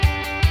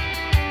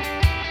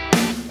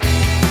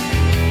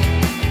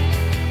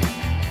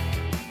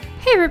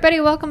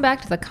everybody, welcome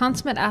back to the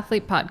Consummate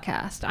Athlete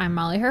Podcast. I'm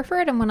Molly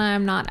Herford, and when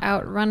I'm not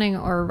out running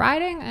or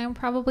riding, I'm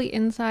probably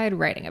inside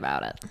writing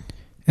about it.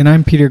 And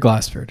I'm Peter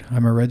Glassford.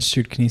 I'm a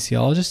registered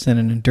kinesiologist and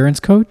an endurance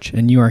coach,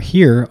 and you are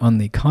here on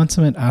the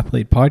Consummate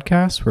Athlete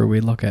Podcast, where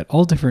we look at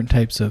all different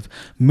types of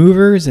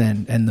movers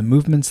and the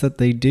movements that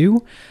they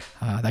do.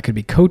 That could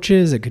be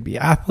coaches, it could be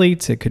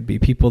athletes, it could be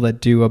people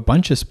that do a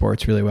bunch of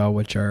sports really well,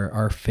 which are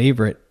our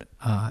favorite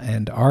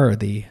and are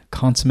the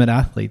consummate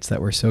athletes that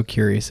we're so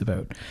curious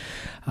about.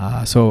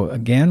 So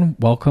again,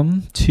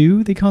 welcome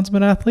to the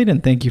Consummate Athlete,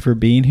 and thank you for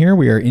being here.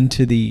 We are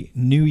into the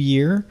new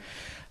year.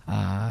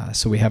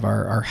 So we have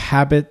our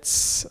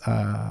habits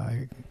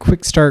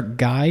quick start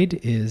guide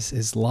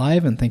is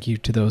live, and thank you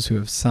to those who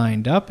have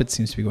signed up. It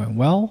seems to be going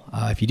well.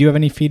 If you do have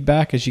any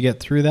feedback as you get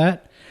through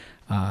that,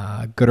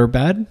 good or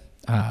bad,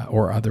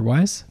 or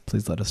otherwise,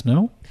 please let us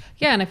know.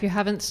 Yeah, and if you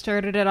haven't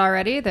started it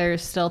already,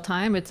 there's still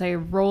time. It's a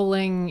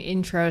rolling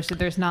intro, so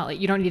there's not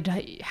you don't need to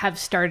have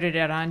started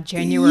it on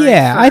January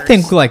 1st. I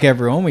think like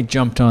everyone, we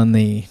jumped on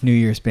the New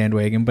Year's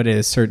bandwagon, but it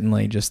is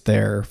certainly just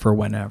there for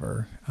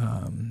whenever.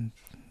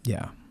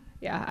 Yeah,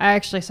 I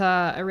actually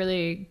saw a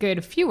really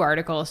good few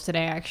articles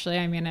today, actually.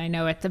 I mean, I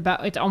know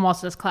it's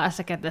almost as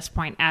classic at this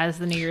point as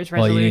the New Year's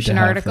resolution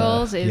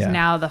articles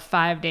now the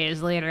 5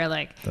 days later.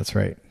 That's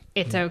right.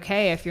 It's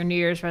okay if your New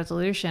Year's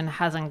resolution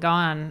hasn't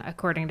gone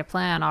according to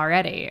plan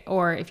already,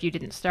 or if you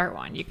didn't start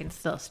one, you can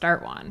still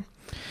start one.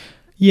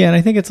 Yeah, and I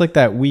think it's like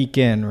that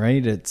weekend,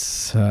 right?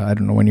 It's I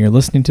don't know when you're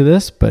listening to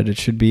this, but it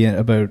should be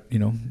about,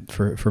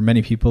 for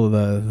many people,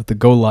 the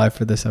go live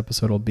for this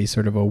episode will be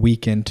sort of a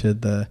week into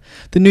the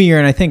new year.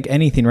 And I think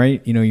anything,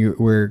 right?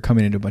 We're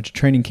coming into a bunch of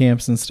training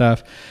camps and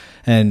stuff,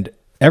 and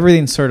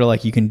everything's sort of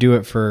like you can do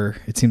it for,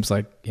 it seems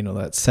like,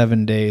 that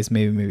 7 days,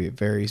 maybe it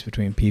varies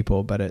between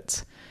people, but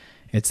it's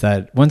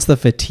that once the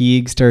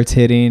fatigue starts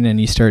hitting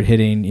and you start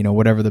hitting,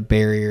 whatever the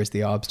barriers,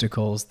 the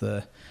obstacles,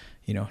 the,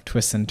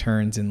 twists and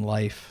turns in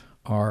life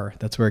are,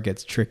 that's where it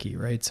gets tricky,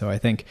 right? So I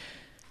think,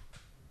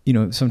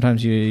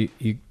 sometimes you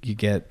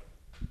get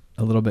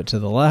a little bit to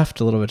the left,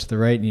 a little bit to the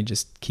right, and you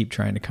just keep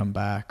trying to come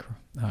back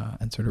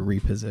and sort of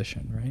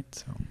reposition, right?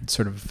 So it's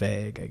sort of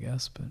vague, I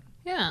guess, but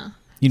yeah,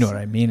 you know what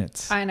I mean?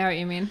 I know what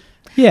you mean.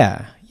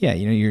 Yeah.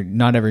 You're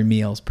not every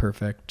meal's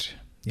perfect.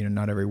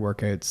 Not every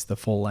workout's the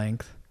full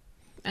length.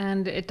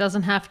 And it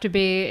doesn't have to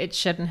be, it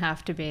shouldn't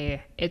have to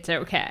be, it's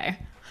okay.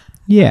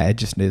 Yeah, it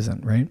just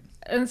isn't, right?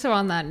 And so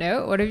on that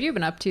note, what have you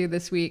been up to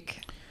this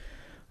week?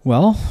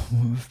 Well,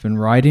 we've been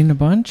riding a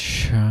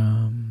bunch.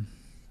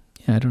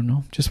 I don't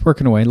know, just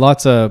working away.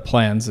 Lots of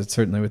plans. It's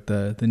certainly with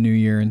the new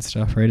year and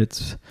stuff, right?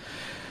 It's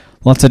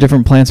lots of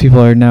different plans. People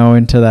are now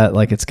into that,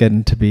 like it's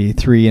getting to be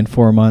 3 and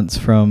 4 months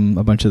from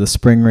a bunch of the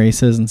spring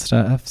races and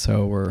stuff.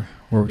 So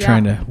we're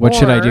trying to, what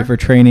should I do for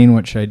training?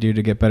 What should I do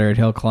to get better at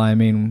hill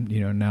climbing?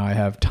 Now I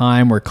have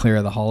time. We're clear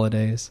of the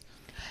holidays.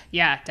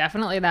 Yeah,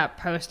 definitely that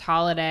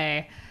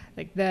post-holiday,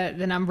 like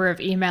the number of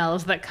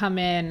emails that come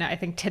in, I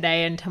think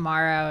today and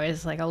tomorrow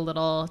is like a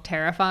little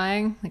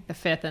terrifying, like the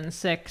 5th and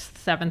 6th,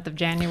 7th of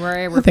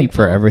January. I think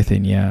for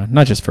everything, yeah.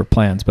 Not just for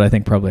plans, but I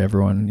think probably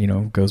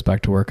everyone, goes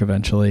back to work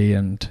eventually,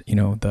 and,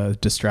 the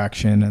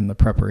distraction and the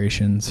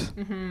preparations.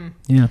 Mm-hmm.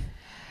 Yeah.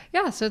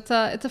 Yeah, so it's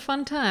a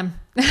fun time.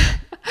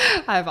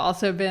 I've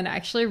also been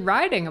actually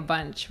riding a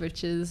bunch,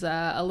 which is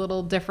a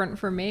little different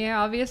for me,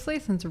 obviously,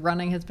 since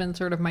running has been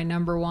sort of my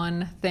number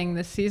one thing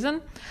this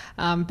season.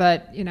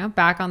 But,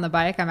 back on the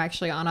bike, I'm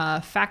actually on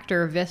a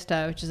Factor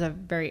Vista, which is a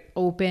very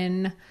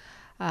open,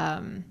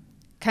 kind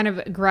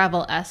of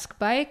gravel-esque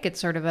bike. It's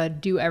sort of a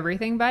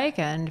do-everything bike,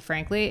 and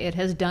frankly, it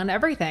has done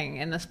everything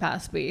in this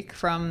past week,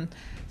 from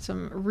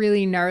some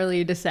really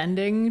gnarly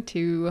descending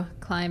to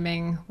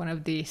climbing one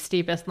of the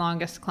steepest,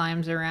 longest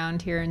climbs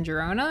around here in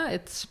Girona.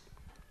 It's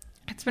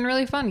been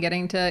really fun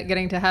getting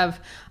to have,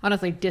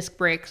 honestly, disc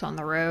brakes on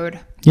the road.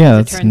 Yeah,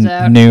 that's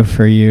new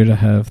for you to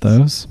have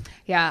those.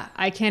 Yeah,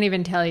 I can't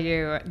even tell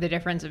you the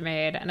difference it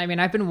made. And I mean,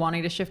 I've been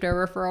wanting to shift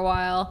over for a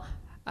while,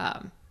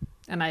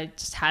 and I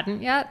just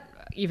hadn't yet.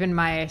 Even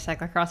my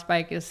cyclocross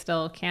bike is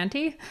still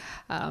canty.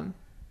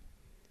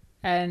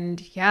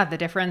 And yeah, the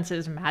difference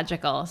is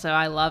magical. So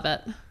I love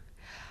it.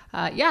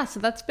 So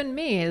that's been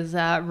me, is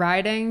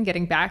riding,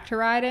 getting back to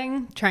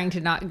riding. Trying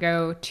to not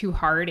go too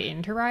hard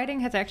into riding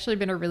has actually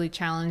been a really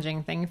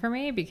challenging thing for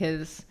me,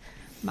 because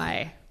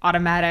my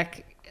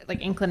automatic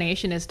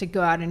inclination is to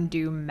go out and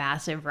do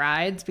massive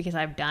rides, because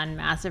I've done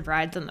massive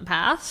rides in the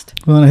past.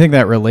 Well, and I think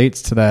that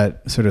relates to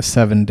that sort of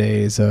 7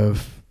 days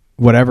of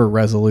whatever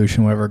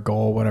resolution, whatever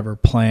goal, whatever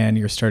plan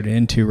you're starting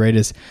into, right?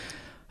 Is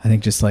I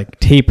think just like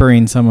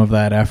tapering some of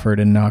that effort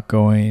and not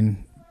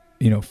going,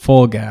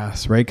 full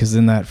gas, right? Because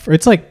in that,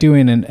 it's like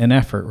doing an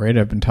effort, right?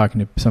 I've been talking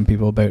to some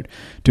people about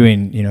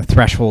doing,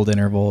 threshold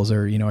intervals,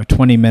 or, a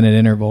 20-minute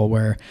interval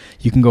where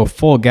you can go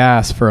full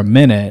gas for a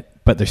minute,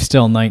 but there's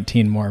still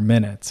 19 more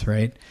minutes,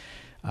 right?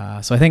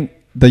 So I think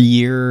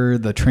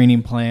the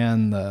training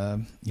plan,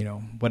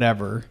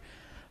 whatever,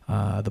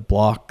 the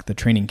block, the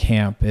training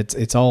camp,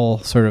 it's all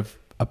sort of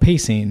a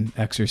pacing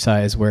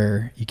exercise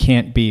where you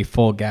can't be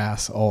full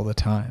gas all the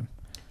time.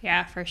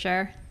 Yeah, for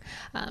sure.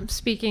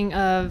 Speaking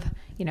of,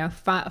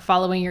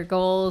 following your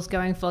goals,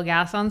 going full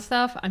gas on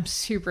stuff, I'm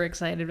super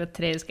excited with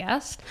today's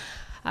guest.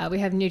 We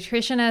have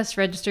nutritionist,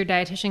 registered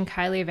dietitian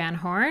Kylee Van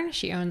Horn.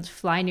 She owns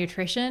Fly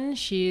Nutrition.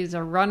 She's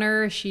a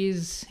runner.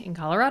 She's in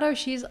Colorado.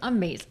 She's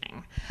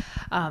amazing.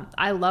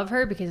 I love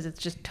her because it's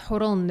just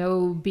total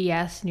no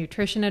BS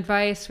nutrition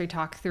advice. We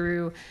talk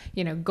through,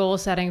 goal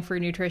setting for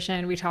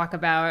nutrition. We talk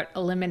about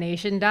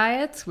elimination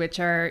diets, which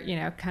are,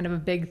 kind of a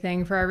big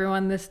thing for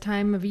everyone this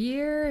time of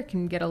year. It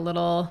can get a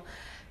little,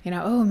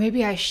 oh,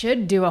 maybe I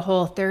should do a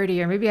Whole30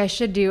 or maybe I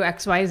should do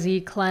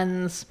XYZ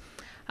cleanse.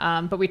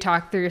 But we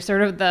talk through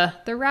sort of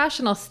the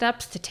rational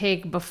steps to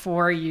take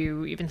before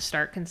you even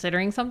start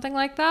considering something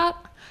like that.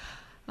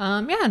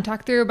 And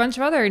talk through a bunch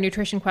of other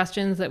nutrition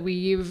questions that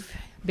we've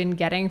been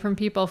getting from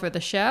people for the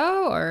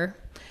show or,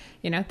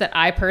 that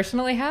I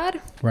personally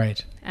had.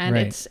 Right. And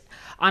it's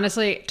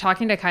honestly,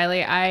 talking to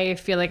Kylee, I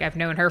feel like I've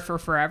known her for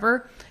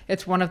forever.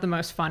 It's one of the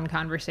most fun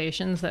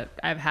conversations that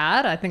I've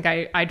had. I think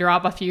I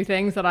drop a few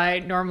things that I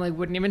normally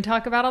wouldn't even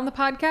talk about on the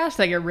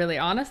podcast. I get really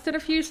honest in a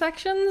few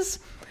sections.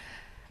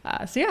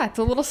 It's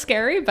a little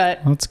scary,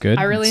 but that's good.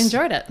 I really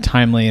enjoyed it.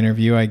 Timely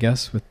interview, I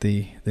guess, with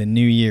the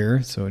new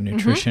year. So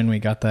nutrition, we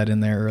got that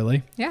in there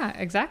early. Yeah,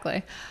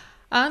 exactly.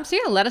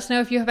 Let us know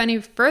if you have any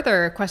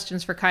further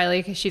questions for Kylee,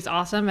 because she's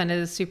awesome and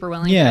is super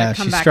willing to come back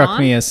on. Yeah, she struck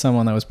me as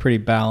someone that was pretty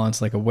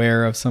balanced, like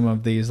aware of some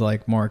of these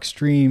like more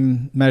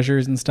extreme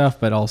measures and stuff,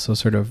 but also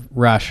sort of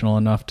rational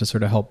enough to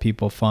sort of help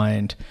people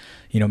find,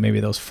 maybe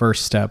those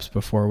first steps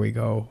before we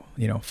go,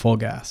 full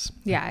gas.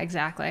 Yeah,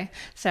 exactly.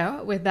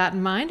 So with that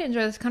in mind,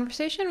 enjoy this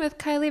conversation with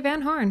Kylee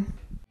Van Horn.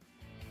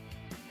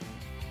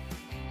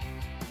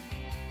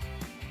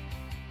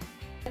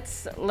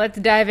 Let's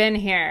dive in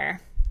here.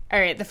 All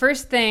right, the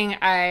first thing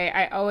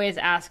I always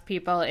ask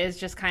people is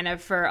just kind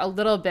of for a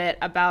little bit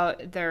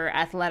about their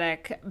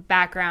athletic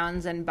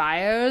backgrounds and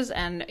bios.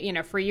 And,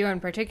 for you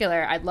in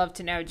particular, I'd love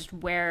to know just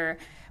where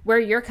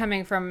you're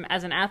coming from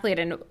as an athlete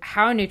and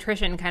how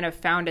nutrition kind of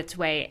found its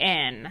way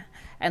in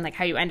and like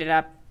how you ended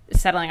up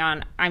settling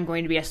on, I'm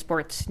going to be a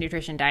sports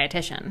nutrition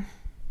dietitian.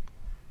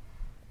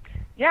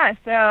 Yeah,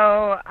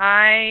 so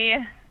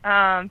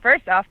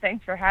first off,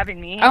 thanks for having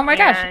me. Oh my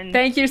gosh,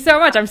 thank you so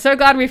much. I'm so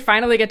glad we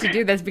finally get to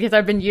do this because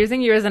I've been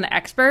using you as an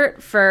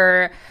expert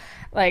for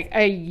like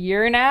a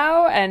year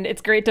now, and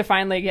it's great to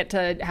finally get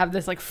to have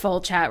this like full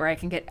chat where I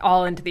can get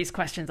all into these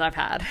questions I've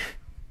had.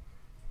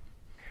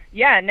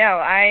 Yeah, no,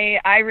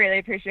 I really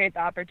appreciate the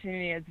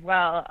opportunity as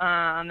well.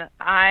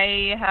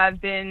 I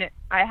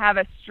have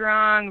a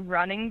strong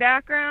running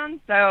background,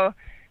 so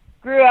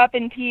grew up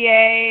in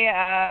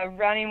PA,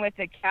 running with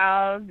the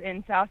cows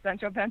in South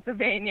Central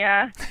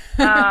Pennsylvania.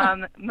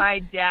 My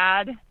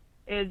dad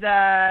is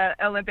a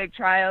Olympic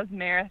trials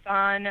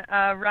marathon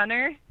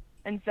runner,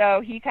 and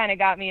so he kind of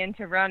got me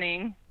into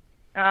running.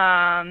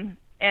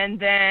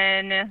 And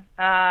then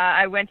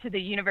I went to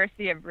the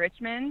University of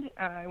Richmond.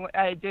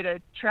 I did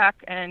a track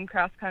and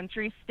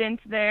cross-country stint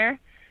there.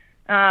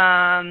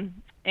 And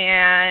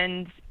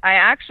I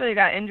actually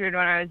got injured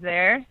when I was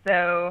there,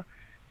 so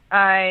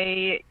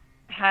I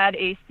had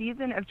a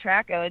season of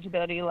track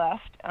eligibility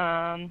left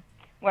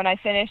when I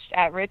finished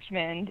at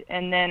Richmond.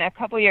 And then a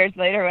couple years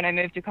later, when I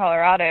moved to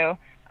Colorado,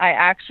 I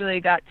actually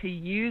got to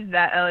use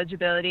that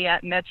eligibility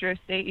at Metro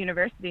State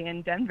University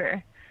in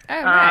Denver.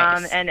 Oh,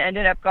 nice. And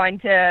ended up going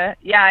to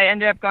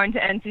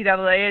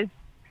NCAA's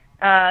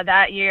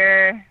that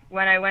year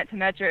when I went to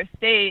Metro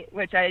State,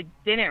 which I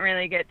didn't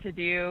really get to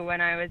do when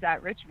I was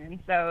at Richmond.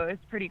 So it was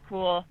pretty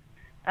cool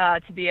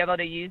to be able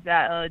to use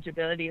that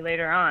eligibility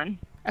later on.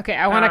 Okay,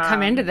 I want to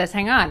come into this.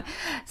 Hang on.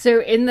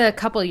 So in the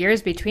couple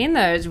years between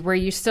those, were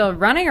you still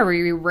running or were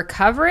you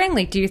recovering?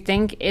 Like, do you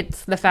think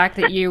it's the fact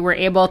that you were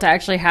able to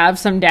actually have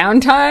some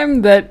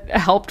downtime that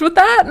helped with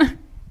that?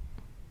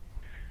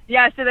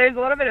 Yeah, so there's a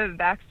little bit of a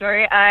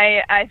backstory.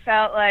 I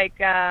felt like,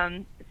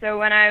 so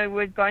when I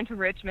was going to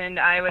Richmond,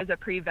 I was a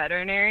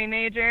pre-veterinary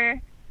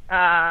major,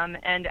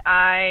 and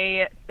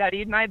I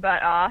studied my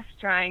butt off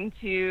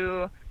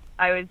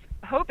I was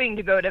hoping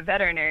to go to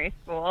veterinary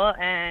school,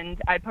 and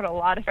I put a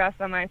lot of stress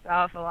on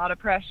myself, a lot of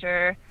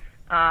pressure.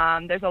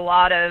 There's a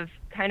lot of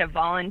kind of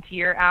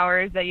volunteer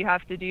hours that you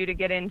have to do to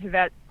get into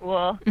vet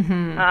school.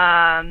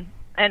 Mm-hmm.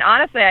 And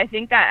honestly, I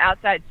think that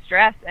outside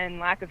stress and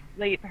lack of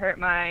sleep hurt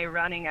my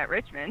running at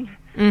Richmond.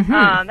 Mm-hmm.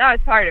 That was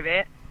part of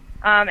it.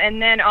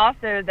 And then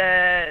also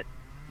the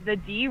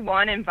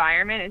D1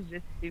 environment is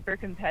just super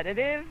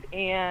competitive,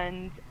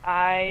 and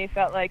I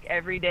felt like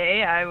every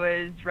day I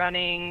was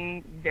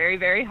running very,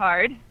 very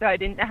hard, so I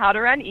didn't know how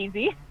to run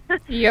easy.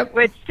 Yep.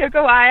 Which took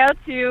a while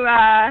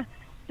to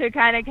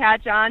kind of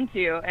catch on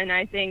to. And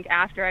I think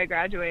after I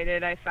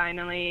graduated, I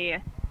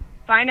finally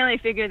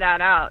figured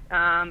that out.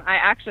 I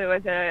actually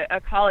was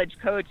a college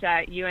coach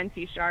at UNC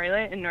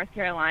Charlotte in North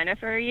Carolina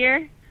for a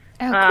year.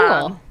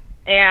 Oh, cool.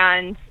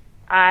 And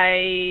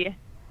I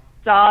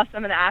saw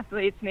some of the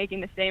athletes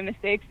making the same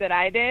mistakes that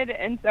I did.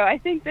 And so I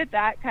think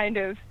that kind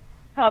of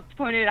helped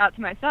point it out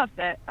to myself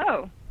that,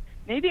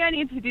 maybe I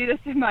need to do this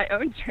in my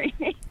own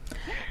training.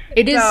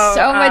 It is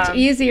so much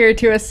easier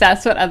to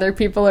assess what other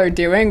people are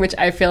doing, which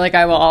I feel like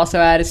I will also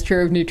add is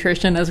true of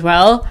nutrition as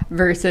well,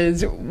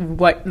 versus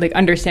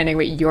understanding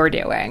what you're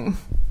doing.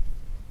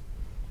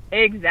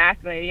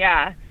 Exactly,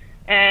 yeah.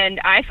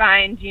 And I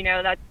find,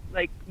 that's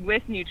like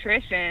with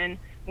nutrition,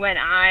 when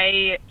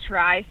I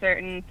try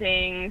certain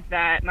things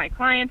that my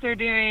clients are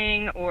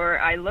doing, or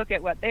I look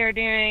at what they're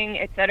doing,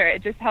 et cetera,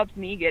 it just helps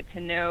me get to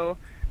know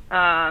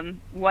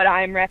what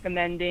I'm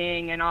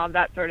recommending and all of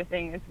that sort of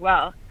thing as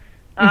well.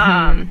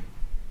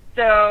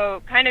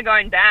 So kind of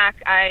going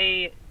back,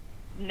 I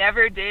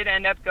never did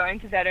end up going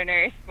to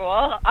veterinary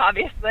school,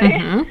 obviously.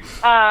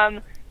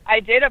 I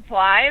did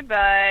apply,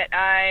 but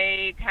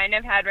I kind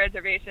of had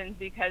reservations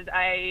because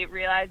I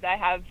realized I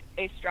have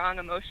a strong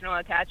emotional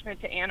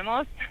attachment to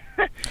animals.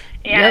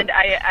 And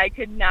I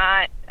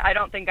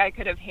don't think I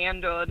could have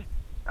handled,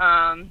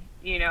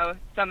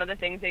 some of the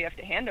things that you have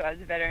to handle as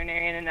a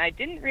veterinarian. And I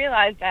didn't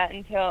realize that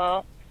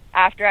until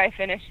after I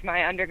finished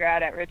my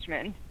undergrad at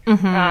Richmond.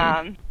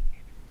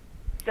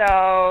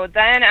 So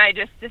then I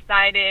just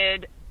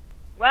decided,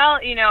 well,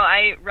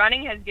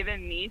 running has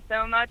given me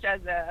so much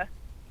as a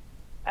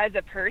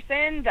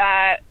person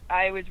that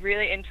I was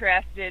really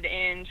interested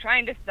in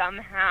trying to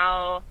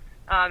somehow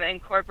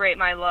incorporate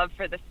my love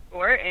for the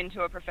sport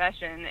into a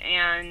profession.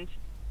 And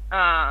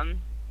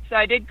so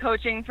I did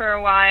coaching for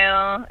a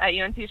while at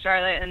UNC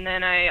Charlotte, and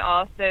then I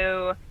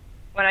also,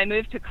 when I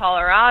moved to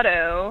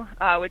Colorado,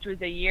 which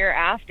was a year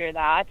after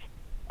that,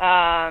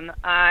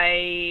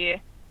 I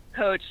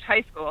coached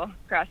high school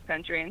cross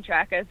country and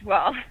track as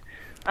well.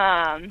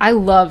 I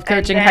love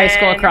coaching high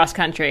school cross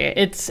country.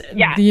 It's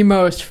the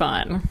most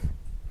fun.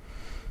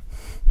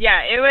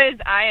 Yeah, it was.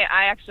 I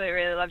actually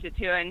really loved it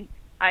too, and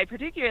I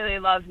particularly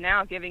love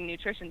now giving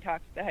nutrition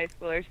talks to high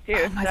schoolers too.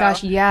 Oh my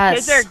gosh,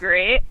 yes. Kids are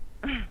great.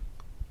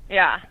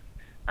 Yeah.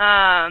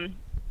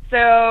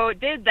 So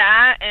did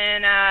that,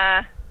 and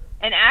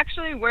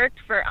actually worked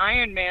for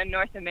Ironman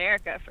North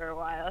America for a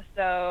while.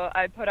 So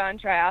I put on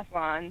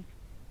triathlons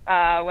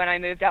when I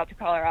moved out to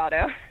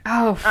Colorado.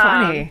 Oh,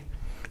 funny.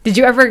 Did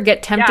you ever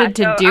get tempted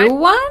to do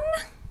one?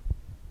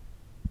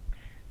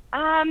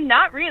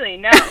 Not really,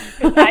 no,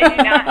 because I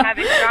do not have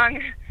a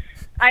strong.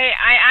 I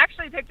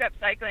actually picked up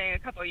cycling a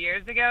couple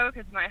years ago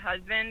because my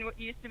husband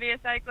used to be a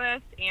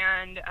cyclist,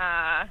 and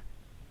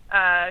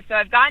so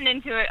I've gotten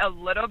into it a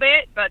little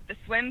bit, but the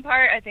swim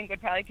part I think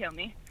would probably kill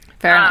me.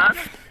 Fair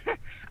enough.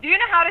 Do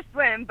know how to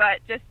swim, but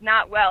just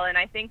not well, and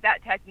I think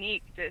that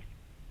technique just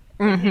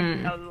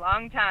takes a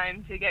long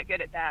time to get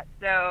good at that.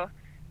 So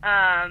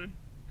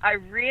I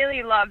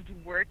really loved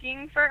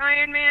working for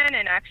Ironman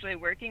and actually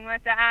working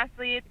with the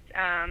athletes.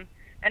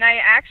 And I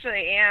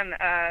actually am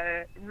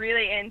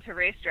really into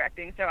race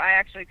directing. So I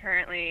actually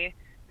currently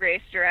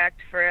race direct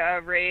for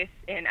a race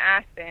in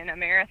Aspen, a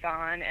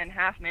marathon and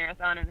half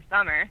marathon in the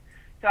summer.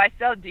 So I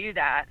still do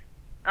that.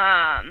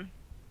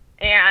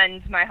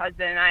 And my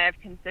husband and I have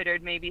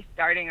considered maybe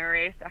starting a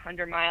race,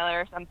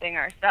 100-miler or something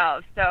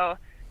ourselves. So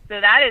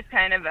that is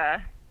kind of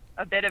a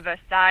bit of a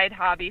side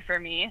hobby for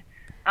me.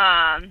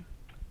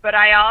 But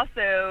I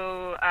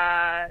also,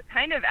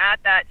 kind of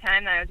at that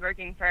time that I was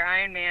working for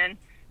Ironman,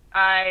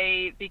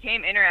 I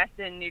became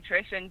interested in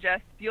nutrition,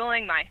 just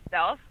fueling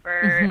myself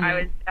for, I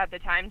was at the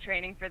time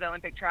training for the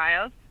Olympic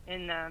trials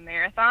in the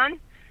marathon.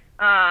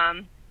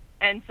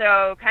 And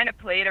so kind of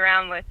played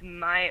around with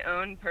my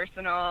own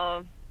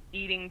personal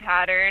eating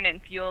pattern and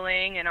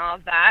fueling and all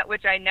of that,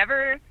 which I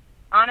never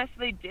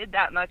honestly did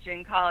that much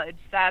in college,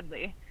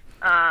 sadly.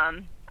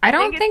 I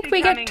don't think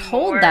we get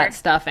told that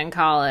stuff in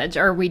college,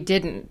 or we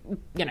didn't,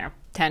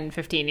 10,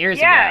 15 years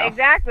ago. Yeah,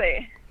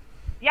 exactly.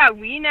 Yeah,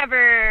 we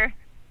never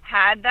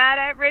had that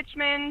at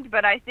Richmond,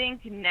 but I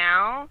think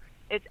now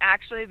it's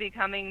actually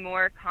becoming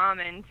more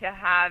common to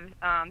have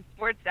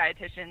sports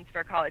dietitians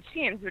for college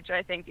teams, which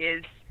I think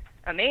is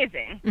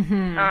amazing.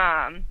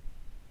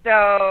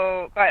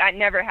 But I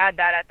never had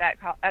that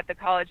at the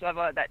college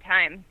level at that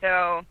time.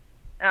 So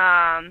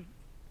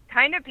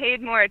kind of paid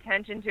more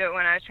attention to it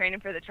when I was training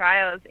for the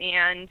trials,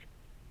 and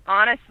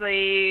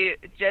honestly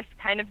just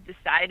kind of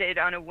decided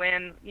on a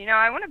whim,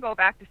 I want to go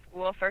back to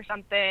school for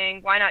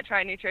something. Why not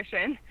try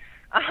nutrition?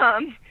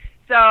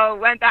 So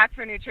went back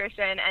for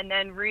nutrition, and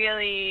then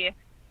really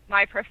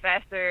my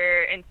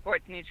professor in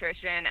sports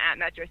nutrition at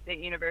Metro State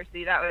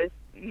University, that was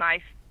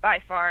by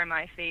far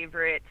my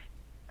favorite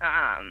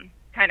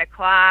kind of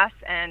class,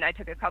 and I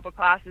took a couple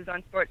classes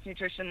on sports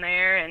nutrition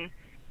there, and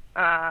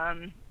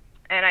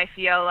I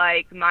feel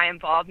like my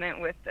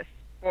involvement with the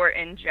sport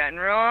in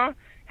general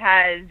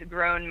has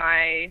grown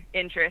my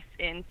interest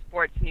in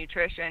sports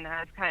nutrition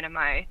as kind of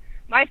my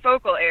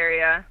focal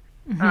area.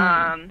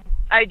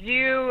 I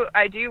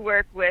do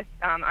work with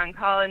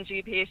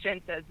oncology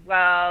patients as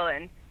well,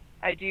 and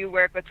I do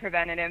work with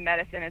preventative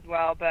medicine as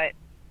well, but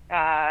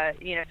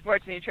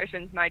sports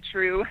nutrition is my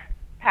true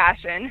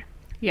passion.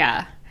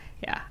 Yeah,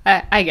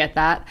 I get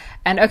that.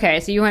 And okay,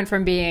 so you went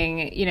from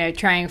being,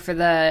 trying for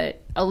the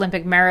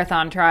Olympic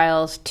marathon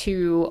trials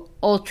to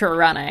ultra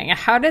running.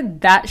 How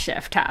did that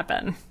shift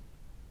happen?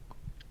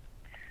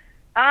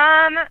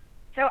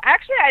 So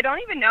actually, I don't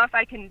even know if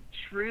I can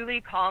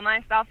truly call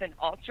myself an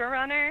ultra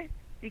runner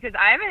because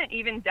I haven't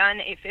even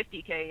done a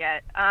 50K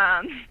yet.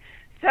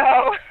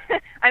 So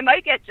I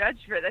might get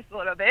judged for this a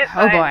little bit.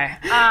 Oh but, boy.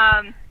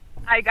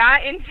 I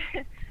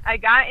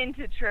got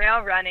into trail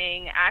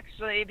running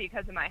actually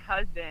because of my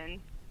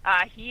husband.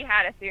 He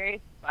had a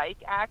serious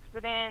bike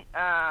accident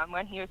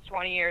when he was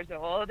 20 years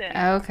old and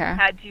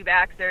had 2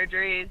 back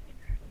surgeries.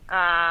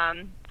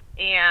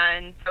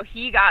 And so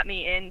he got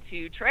me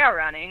into trail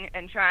running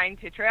and trying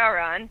to trail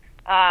run.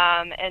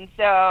 And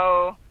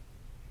so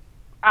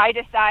I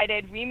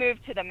decided we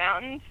moved to the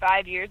mountains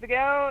 5 years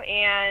ago,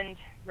 and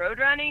road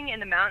running in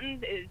the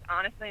mountains is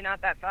honestly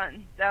not that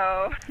fun.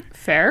 So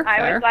fair.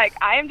 was like,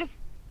 I'm just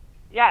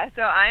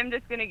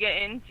going to get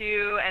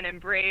into and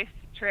embrace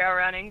trail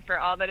running for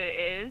all that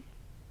it is.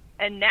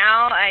 And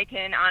now I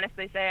can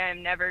honestly say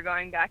I'm never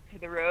going back to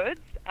the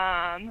roads.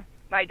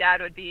 My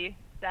dad would be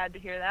sad to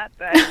hear that,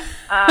 but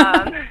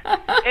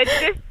it's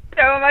just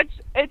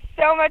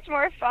so much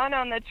more fun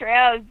on the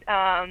trails.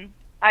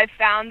 I've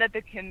found that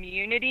the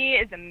community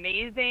is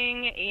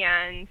amazing,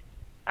 and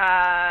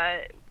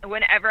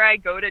whenever I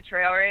go to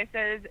trail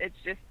races, it's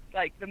just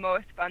like the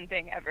most fun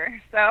thing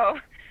ever. So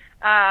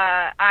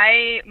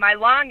my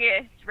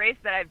longest race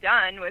that I've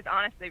done was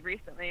honestly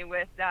recently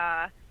with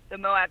the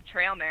Moab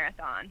Trail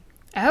Marathon.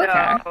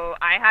 Okay. So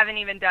I haven't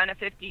even done a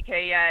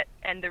 50K yet,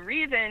 and the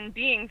reason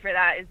being for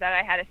that is that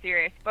I had a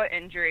serious foot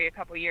injury a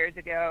couple years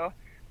ago,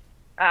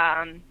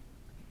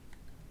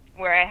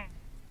 where I had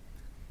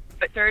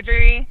foot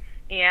surgery,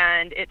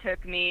 and it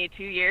took me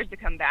 2 years to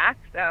come back.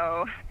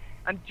 So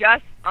I'm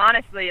just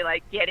honestly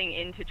like getting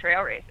into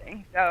trail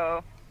racing.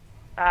 So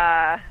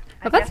well,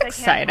 that's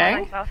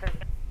exciting.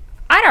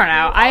 I don't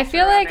know. I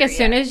feel like as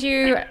soon as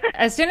you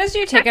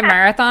take a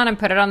marathon and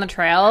put it on the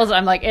trails,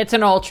 I'm like, it's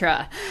an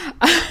ultra.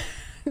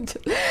 It's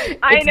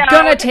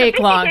gonna take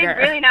longer. It's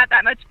really not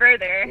that much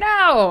further.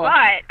 No.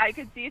 But I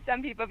could see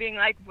some people being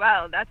like,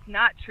 well, that's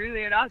not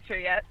truly an ultra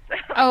yet. So.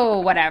 Oh,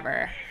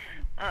 whatever.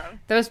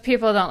 Those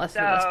people don't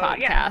listen to this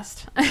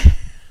podcast.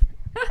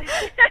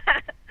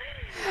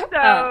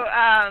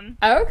 Yeah.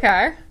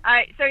 Okay.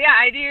 I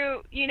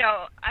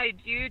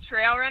do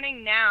trail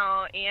running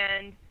now,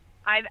 and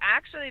I've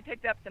actually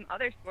picked up some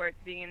other sports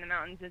being in the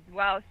mountains as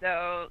well.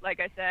 So, like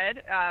I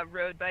said,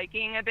 road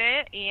biking a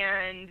bit,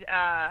 and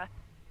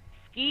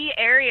ski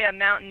area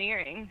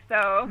mountaineering.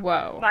 So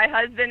whoa. My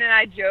husband and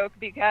I joke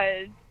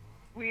because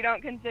we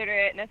don't consider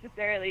it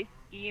necessarily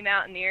ski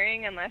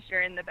mountaineering unless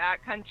you're in the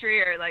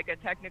backcountry or like a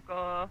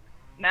technical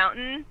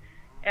mountain.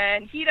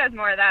 And he does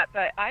more of that,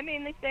 but I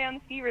mainly stay on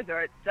the ski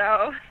resorts.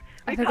 So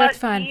we call it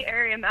ski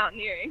area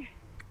mountaineering.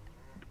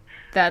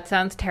 That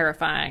sounds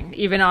terrifying,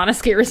 even on a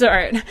ski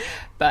resort,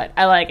 but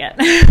I like it.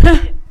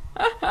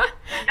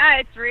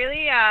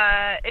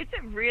 Yeah, it's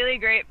a really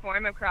great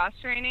form of cross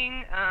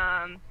training.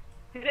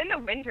 Because in the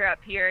winter up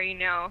here,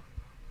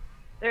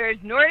 there's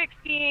Nordic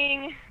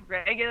skiing,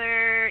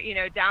 regular,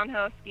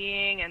 downhill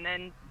skiing, and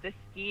then the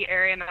ski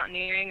area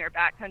mountaineering or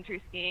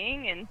backcountry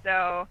skiing. And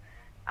so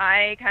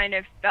I kind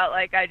of felt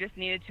like I just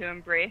needed to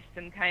embrace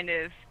some kind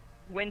of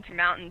winter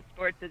mountain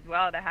sports as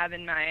well to have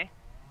in my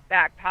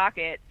back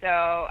pocket. So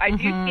I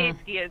do skate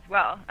ski as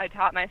well. I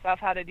taught myself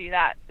how to do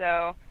that.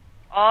 So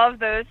all of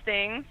those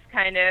things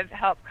kind of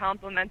help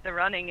complement the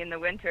running in the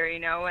winter,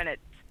 when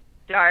it's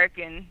dark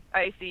and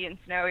icy and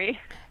snowy.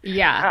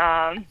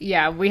 Yeah.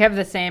 Yeah, we have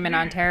the same in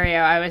Ontario.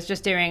 I was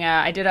just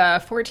I did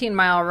a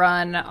 14-mile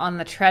run on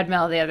the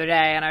treadmill the other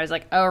day, and I was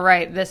like, oh,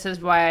 right, this is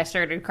why I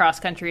started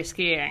cross-country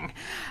skiing.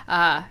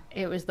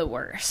 It was the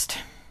worst.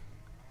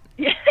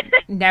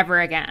 Never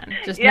again.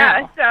 Just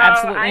no,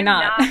 absolutely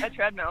not. I'm not a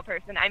treadmill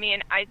person. I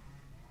mean, I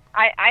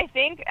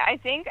think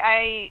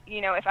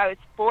if I was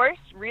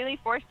really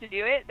forced to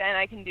do it, then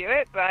I can do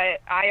it,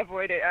 but I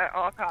avoid it at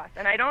all costs.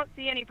 And I don't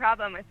see any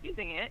problem with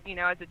using it,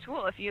 as a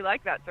tool if you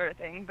like that sort of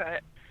thing.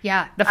 But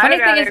yeah, the funny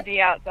thing is,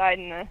 be outside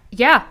in the.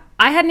 Yeah,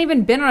 I hadn't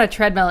even been on a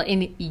treadmill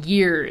in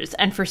years,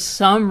 and for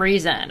some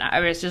reason, I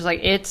was just like,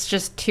 it's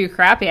just too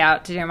crappy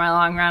out to do my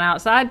long run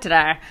outside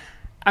today.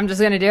 I'm just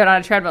going to do it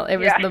on a treadmill. It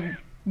was the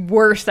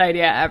worst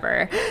idea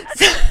ever.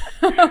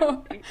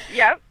 So,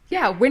 yep.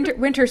 Yeah,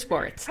 winter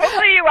sports.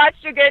 Hopefully you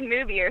watched a good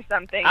movie or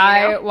something.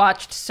 I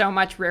watched so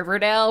much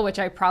Riverdale, which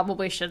I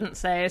probably shouldn't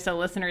say so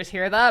listeners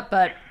hear that,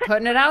 but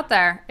putting it out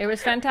there. It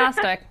was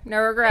fantastic. No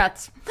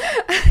regrets.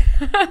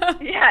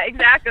 Yeah,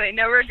 exactly.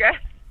 No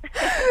regrets.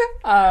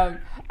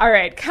 All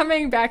right,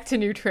 coming back to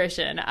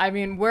nutrition. I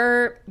mean,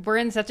 we're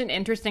in such an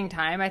interesting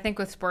time, I think,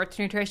 with sports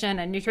nutrition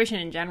and nutrition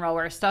in general,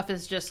 where stuff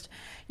is just,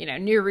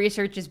 new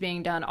research is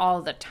being done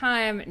all the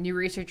time. New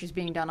research is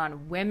being done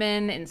on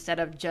women instead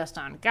of just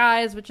on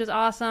guys, which is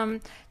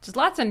awesome. Just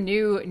lots of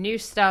new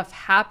stuff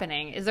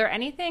happening. Is there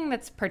anything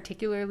that's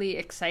particularly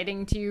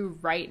exciting to you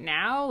right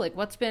now? Like,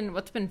 what's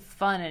been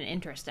fun and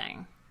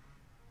interesting?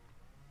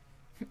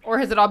 Or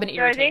has it all been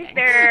irritating? So I think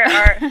there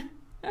are...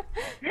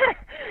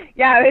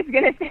 Yeah, I was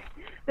going to say...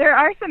 There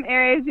are some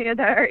areas, that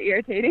are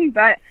irritating,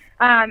 but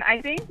I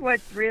think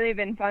what's really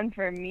been fun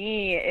for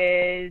me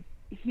is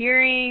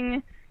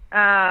hearing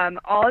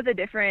all of the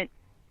different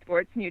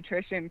sports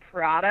nutrition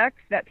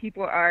products that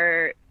people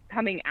are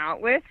coming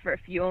out with for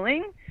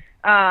fueling.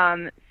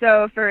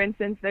 So for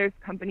instance, there's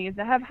companies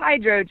that have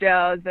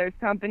hydrogels, there's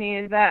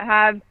companies that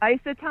have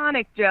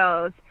isotonic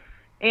gels,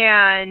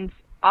 and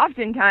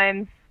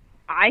oftentimes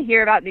I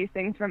hear about these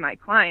things from my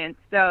clients.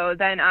 So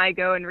then I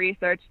go and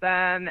research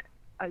them,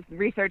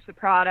 research the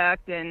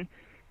product, and,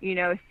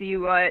 see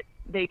what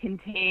they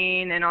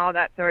contain and all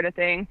that sort of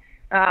thing.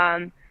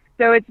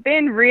 So it's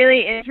been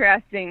really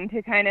interesting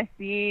to kind of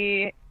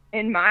see,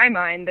 in my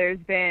mind, there's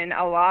been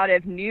a lot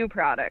of new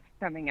products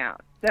coming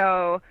out.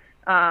 So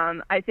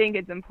I think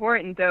it's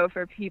important, though,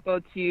 for people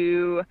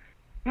to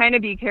kind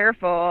of be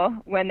careful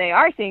when they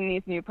are seeing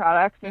these new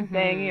products and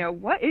saying,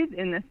 what is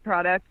in this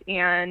product,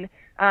 and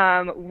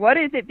what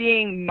is it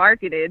being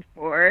marketed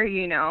for?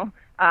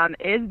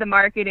 Is the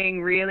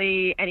marketing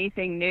really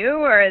anything new,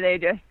 or are they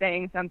just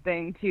saying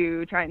something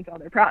to try and sell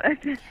their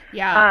product?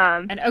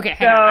 Yeah. And okay,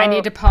 hang on. I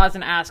need to pause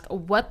and ask,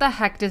 what the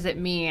heck does it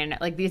mean?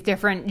 Like these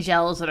different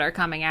gels that are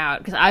coming out?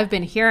 Because I've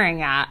been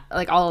hearing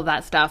all of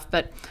that stuff,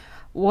 but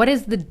what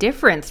is the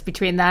difference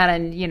between that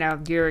and,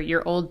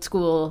 your old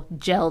school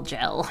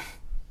gel?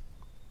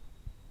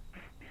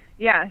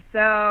 Yeah.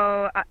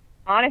 So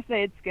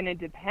honestly, it's going to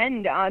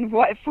depend on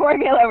what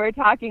formula we're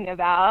talking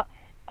about.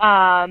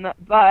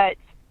 But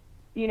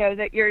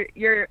that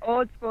your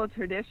old school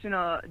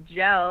traditional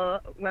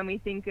gel, when we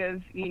think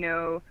of,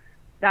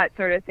 that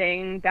sort of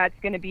thing, that's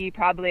going to be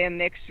probably a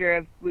mixture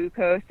of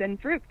glucose and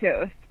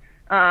fructose.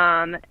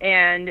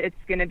 And it's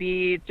going to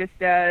be just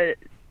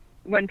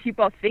when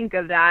people think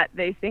of that,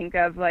 they think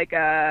of like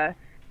a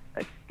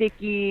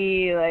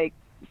sticky, like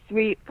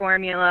sweet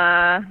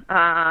formula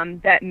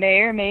that may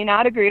or may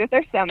not agree with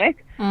their stomach.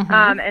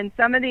 And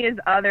some of these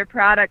other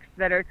products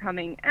that are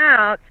coming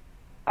out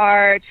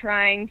are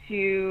trying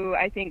to,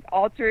 I think,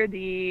 alter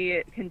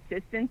the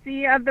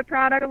consistency of the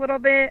product a little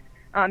bit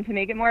to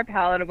make it more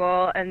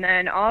palatable. And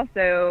then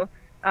also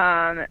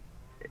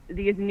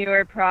these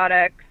newer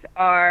products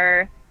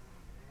are,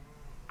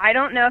 I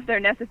don't know if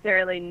they're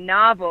necessarily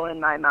novel in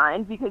my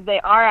mind, because they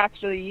are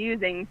actually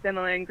using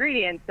similar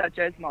ingredients such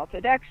as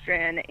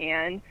maltodextrin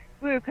and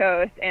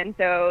glucose. And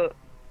so,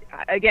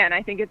 again,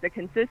 I think it's a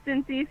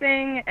consistency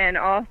thing, and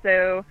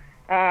also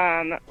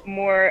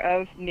more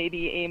of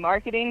maybe a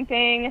marketing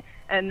thing.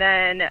 And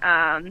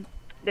then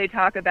they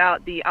talk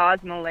about the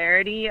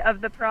osmolarity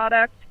of the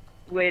product,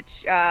 which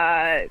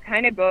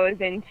kind of goes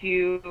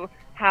into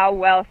how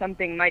well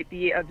something might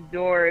be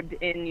absorbed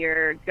in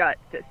your gut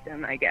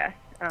system, I guess.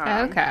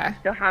 Okay.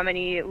 So how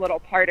many little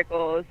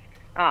particles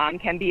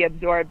can be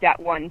absorbed at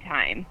one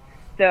time.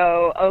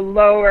 So a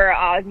lower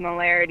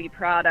osmolarity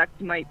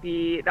product might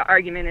be, the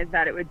argument is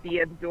that it would be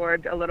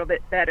absorbed a little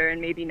bit better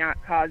and maybe not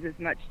cause as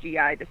much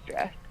GI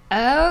distress.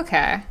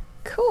 Okay,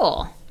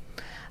 cool.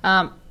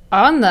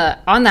 On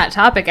that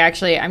topic,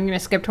 actually, I'm going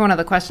to skip to one of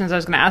the questions I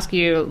was going to ask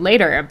you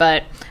later,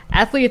 but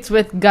athletes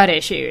with gut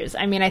issues.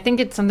 I mean, I think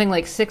it's something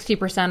like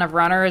 60% of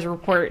runners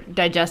report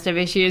digestive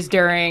issues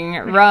during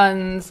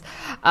runs.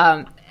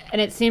 And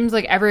it seems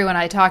like everyone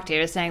I talk to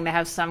is saying they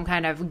have some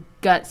kind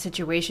of gut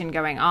situation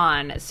going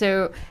on.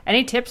 So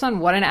any tips on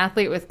what an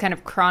athlete with kind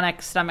of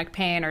chronic stomach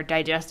pain or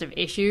digestive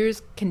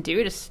issues can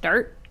do to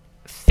start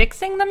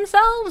fixing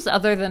themselves,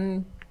 other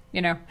than,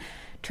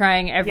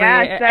 trying every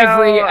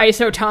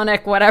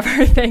isotonic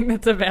whatever thing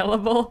that's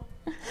available?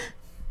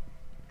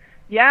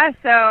 Yeah,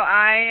 so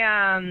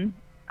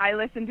I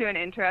listened to an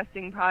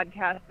interesting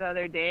podcast the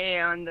other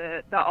day on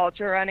the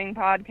ultra running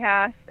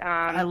podcast.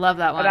 I love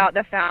that one. About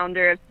the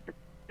founder of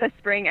the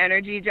Spring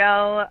Energy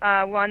Gel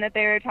one that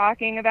they were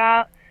talking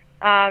about.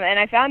 And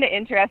I found it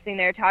interesting.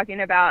 They were talking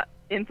about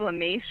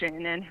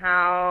inflammation and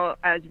how,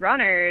 as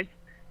runners,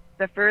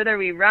 the further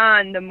we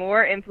run, the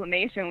more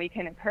inflammation we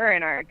can occur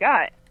in our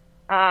gut.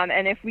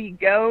 And if we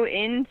go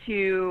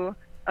into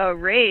a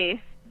race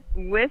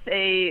with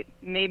a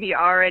maybe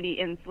already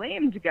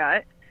inflamed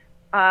gut,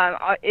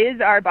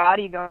 is our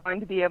body going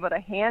to be able to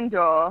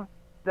handle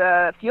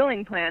the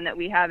fueling plan that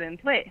we have in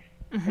place?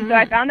 And so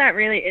I found that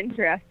really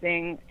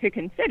interesting to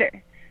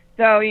consider.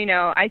 So,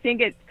 I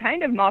think it's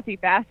kind of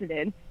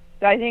multifaceted.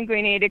 So I think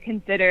we need to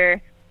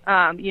consider,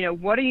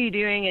 what are you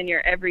doing in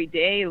your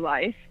everyday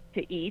life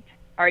to eat?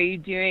 Are you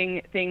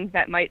doing things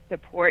that might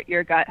support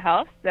your gut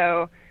health?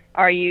 So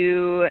are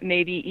you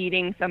maybe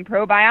eating some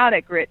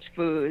probiotic-rich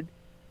foods?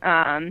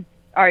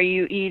 Are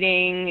you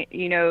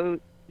eating,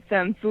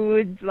 some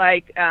foods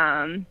like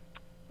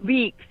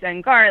leeks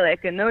and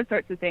garlic, and those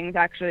sorts of things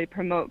actually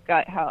promote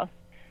gut health?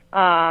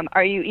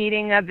 Are you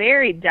eating a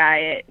varied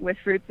diet with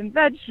fruits and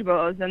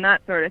vegetables and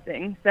that sort of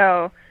thing?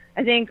 So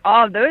I think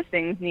all of those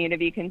things need to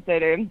be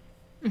considered.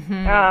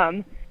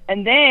 And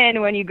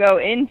then when you go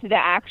into the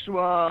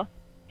actual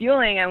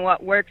fueling and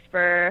what works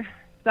for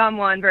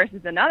someone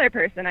versus another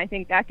person, I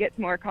think that gets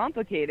more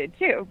complicated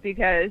too,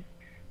 because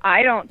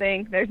I don't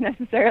think there's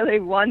necessarily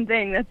one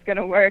thing that's going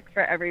to work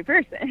for every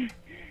person.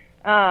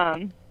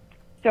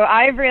 So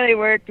I've really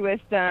worked with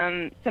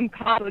some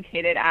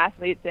complicated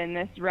athletes in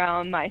this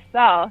realm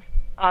myself,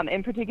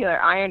 in particular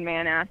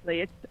Ironman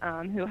athletes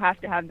who have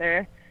to have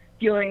their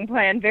fueling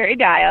plan very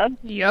dialed.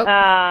 Yep.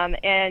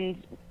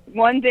 And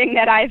one thing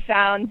that I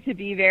found to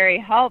be very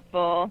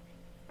helpful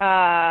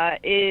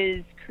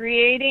is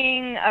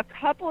creating a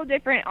couple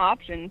different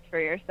options for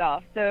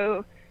yourself.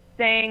 So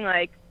saying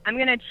like, I'm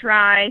going to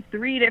try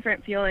 3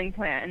 different fueling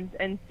plans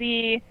and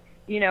see,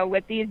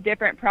 with these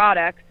different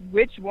products,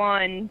 which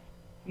one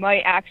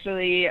might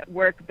actually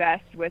work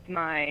best with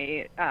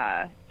my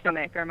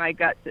stomach or my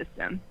gut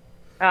system,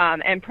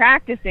 and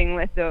practicing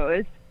with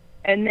those.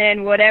 And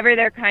then whatever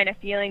they're kind of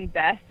feeling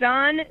best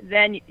on,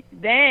 then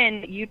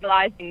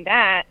utilizing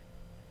that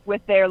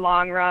with their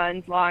long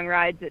runs, long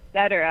rides,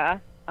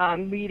 etc.,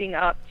 leading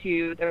up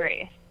to the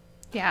race.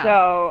 Yeah.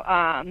 So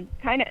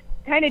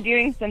kind of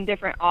doing some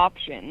different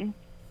options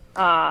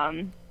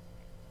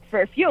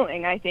for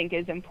fueling, I think,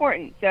 is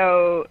important.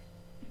 So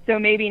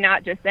maybe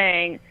not just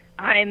saying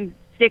I'm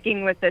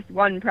sticking with this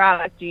one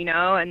product,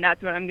 and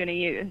that's what I'm going to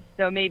use.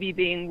 So maybe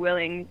being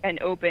willing and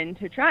open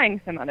to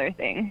trying some other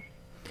things.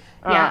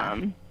 Yeah.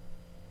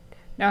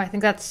 No, I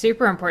think that's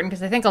super important,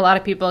 because I think a lot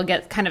of people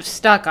get kind of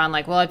stuck on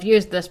like, well, I've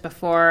used this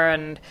before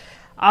and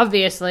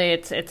obviously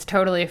it's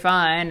totally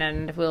fine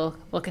and will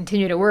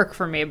continue to work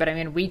for me. But I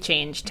mean, we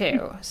change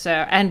too. So,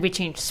 and we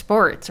change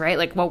sports, right?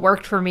 Like what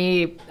worked for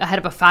me ahead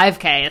of a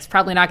 5K is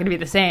probably not going to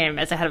be the same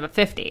as ahead of a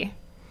 50.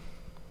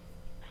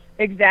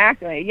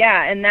 Exactly.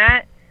 Yeah. And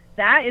that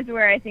is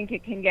where I think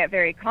it can get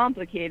very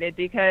complicated,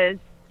 because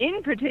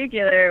in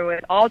particular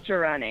with ultra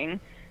running,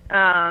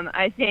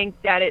 I think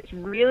that it's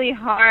really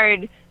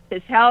hard to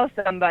tell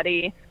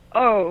somebody,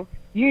 oh,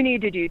 you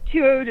need to do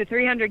 200 to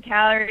 300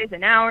 calories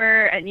an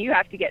hour, and you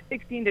have to get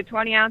 16 to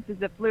 20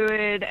 ounces of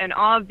fluid, and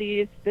all of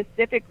these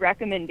specific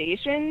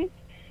recommendations,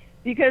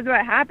 because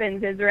what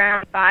happens is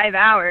around 5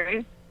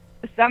 hours,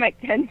 the stomach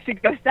tends to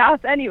go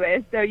south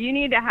anyway. So you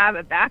need to have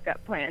a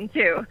backup plan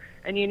too,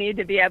 and you need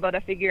to be able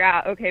to figure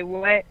out, okay,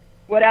 what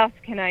else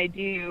can I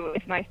do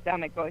if my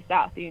stomach goes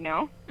south,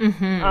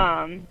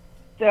 Mm-hmm.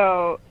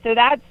 So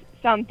that's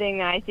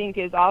something I think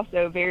is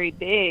also very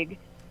big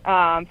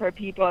for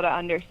people to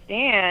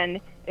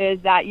understand,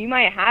 is that you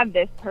might have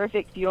this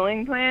perfect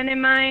fueling plan in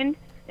mind,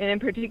 and in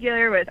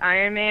particular with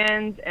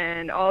Ironmans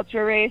and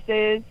ultra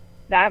races,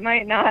 that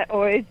might not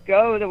always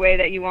go the way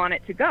that you want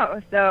it to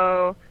go.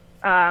 So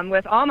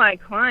with all my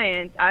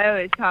clients, I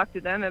always talk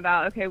to them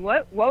about, okay,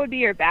 what would be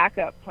your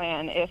backup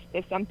plan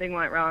if something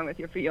went wrong with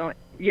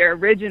your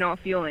original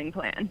fueling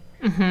plan?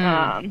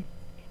 Mm-hmm.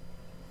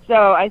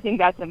 So I think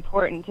that's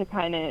important to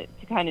kind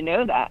of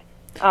know that.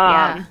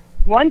 Yeah.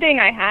 One thing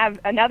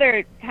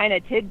another kind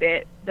of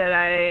tidbit that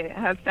I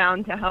have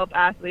found to help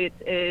athletes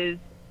is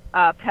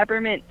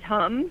peppermint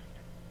Tums.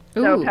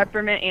 So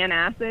peppermint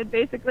antacid,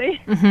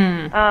 basically.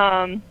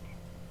 Mm-hmm.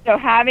 So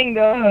having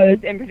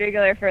those in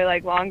particular for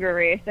like longer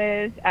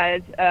races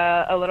as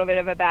a little bit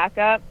of a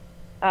backup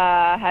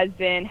has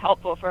been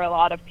helpful for a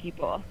lot of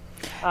people.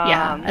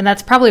 Yeah, and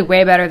that's probably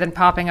way better than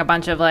popping a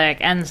bunch of like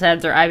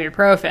NSAIDs or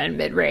ibuprofen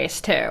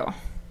mid-race too.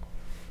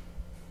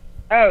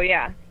 Oh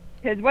yeah,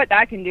 because what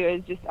that can do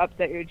is just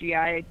upset your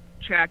GI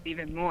tract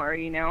even more,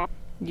 Yep.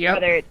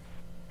 Whether it's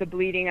the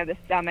bleeding of the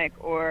stomach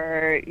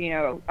or,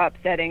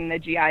 upsetting the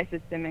GI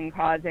system and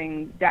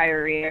causing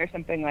diarrhea or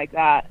something like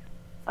that.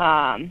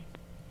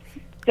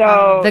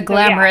 The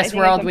glamorous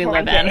world we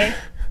live in.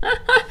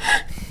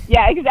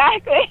 Yeah,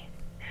 exactly.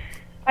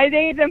 I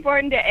think it's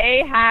important to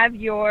have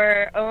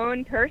your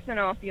own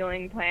personal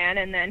fueling plan,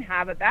 and then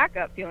have a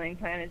backup fueling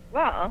plan as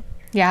well.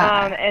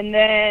 Yeah. And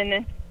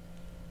then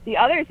the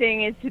other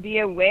thing is to be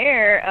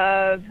aware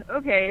of,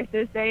 okay,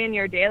 so say in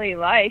your daily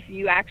life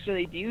you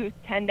actually do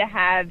tend to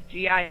have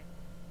GI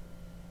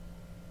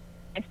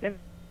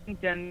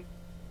symptoms.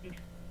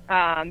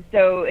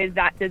 So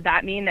does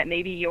that mean that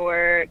maybe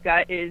your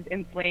gut is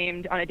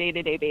inflamed on a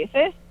day-to-day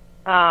basis?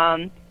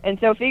 And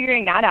so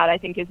figuring that out, I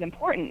think, is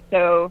important.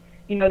 So,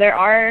 there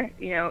are,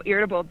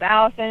 irritable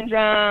bowel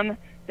syndrome,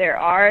 there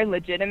are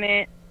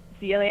legitimate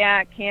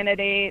celiac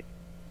candidates,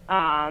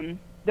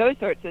 those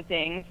sorts of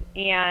things,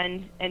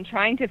 and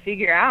trying to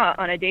figure out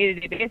on a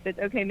day-to-day basis,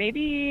 okay,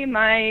 maybe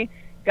my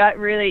gut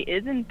really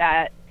isn't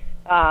that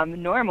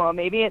normal.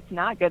 Maybe it's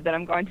not good that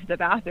I'm going to the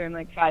bathroom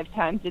like 5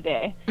 times a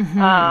day.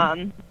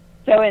 Mm-hmm.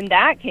 So in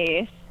that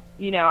case,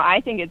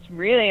 I think it's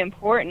really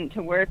important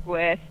to work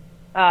with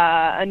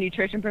a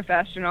nutrition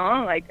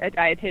professional, like a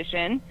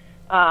dietitian,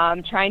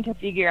 trying to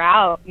figure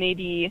out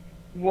maybe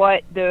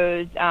what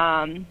those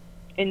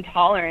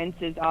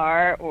intolerances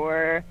are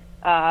or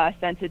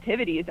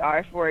sensitivities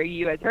are for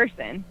you as a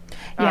person.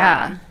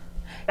 Yeah.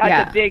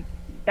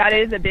 That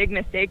is a big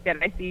mistake that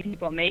I see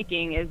people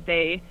making, is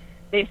they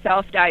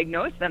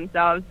self-diagnose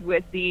themselves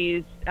with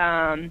these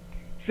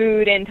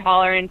food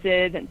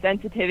intolerances and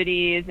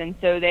sensitivities, and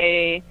so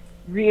they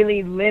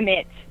really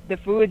limit the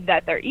foods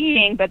that they're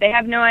eating, but they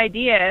have no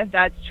idea if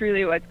that's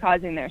truly what's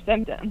causing their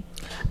symptoms.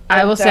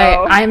 I will say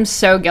I'm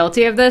so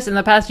guilty of this. In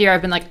the past year,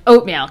 I've been like,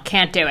 oatmeal,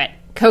 can't do it.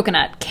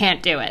 Coconut,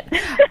 can't do it.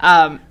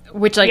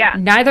 which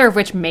neither of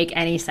which make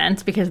any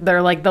sense because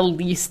they're like the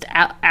least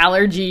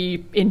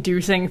allergy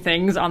inducing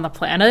things on the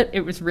planet.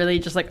 It was really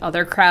just like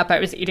other crap I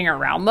was eating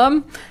around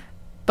them.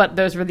 But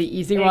those were the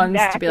easy ones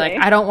to be like,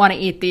 I don't want to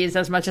eat these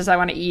as much as I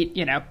want to eat,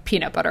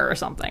 peanut butter or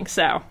something.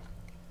 So,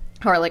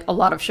 or like a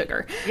lot of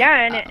sugar.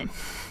 Yeah. And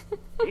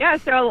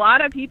so a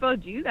lot of people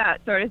do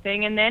that sort of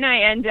thing. And then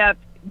I end up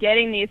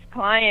getting these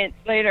clients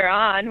later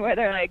on where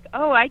they're like,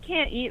 oh, I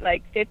can't eat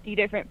like 50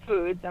 different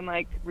foods. I'm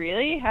like,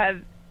 really?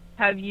 Have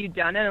you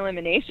done an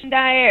elimination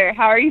diet, or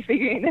how are you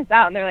figuring this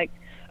out? And they're like,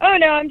 oh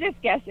no, I'm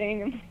just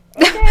guessing.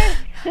 Okay.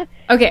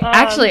 Okay,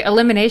 actually,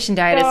 elimination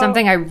diet is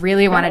something I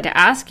really wanted to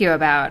ask you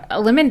about.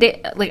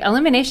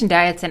 Elimination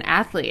diets and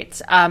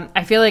athletes.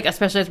 I feel like,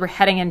 especially as we're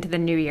heading into the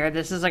new year,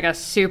 this is like a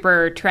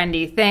super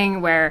trendy thing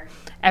where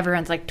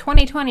everyone's like,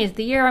 2020 is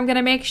the year I'm going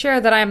to make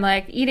sure that I'm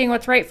like eating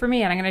what's right for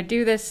me, and I'm going to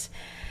do this,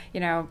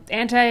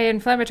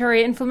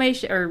 anti-inflammatory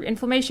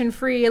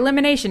inflammation-free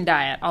elimination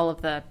diet. All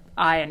of the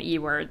I and E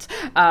words.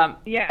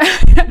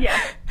 Yeah.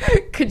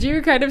 Could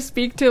you kind of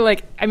speak to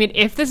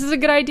if this is a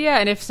good idea,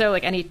 and if so,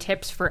 any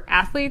tips for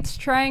athletes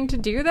trying to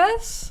do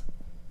this?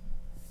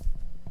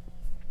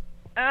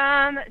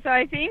 So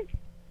I think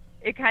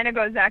it kind of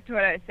goes back to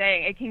what I was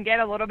saying. It can get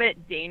a little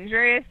bit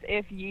dangerous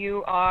if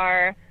you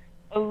are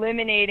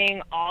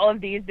eliminating all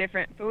of these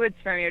different foods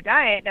from your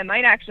diet that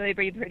might actually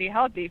be pretty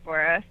healthy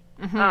for us.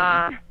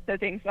 Mm-hmm. So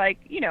things like,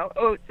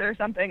 oats or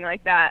something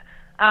like that.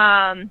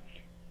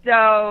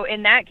 So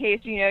in that case,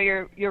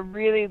 you're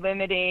really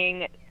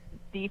limiting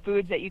the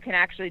foods that you can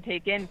actually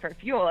take in for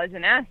fuel as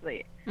an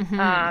athlete. Mm-hmm.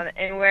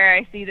 And where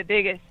I see the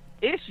biggest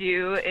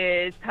issue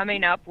is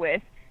coming up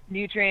with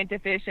nutrient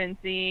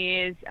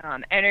deficiencies,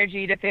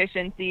 energy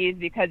deficiencies,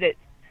 because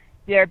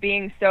they're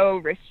being so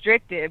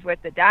restrictive with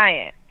the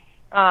diet.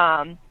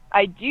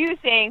 I do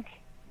think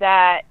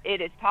that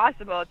it is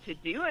possible to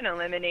do an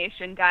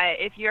elimination diet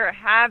if you're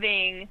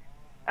having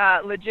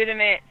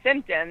legitimate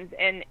symptoms,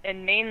 and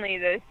mainly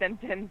those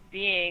symptoms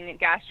being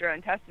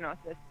gastrointestinal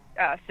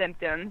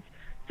symptoms.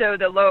 So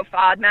the low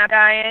FODMAP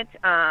diet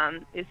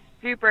is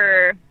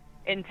super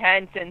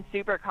intense and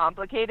super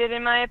complicated,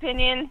 in my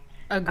opinion.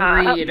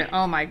 Agreed.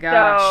 Oh my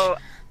gosh. So,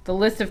 the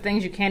list of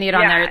things you can't eat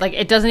on there,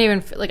 it doesn't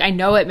even, I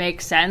know it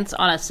makes sense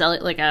on a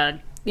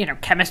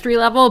chemistry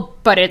level,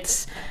 but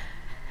it's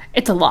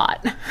a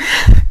lot.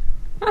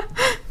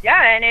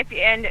 Yeah,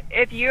 and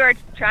if you are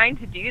trying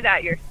to do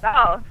that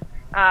yourself,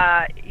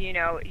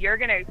 you're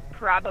going to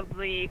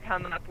probably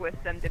come up with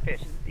some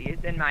deficiencies,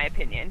 in my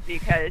opinion,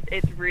 because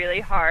it's really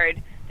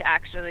hard to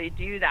actually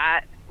do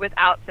that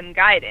without some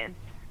guidance.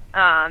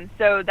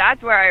 So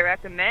that's where I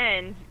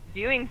recommend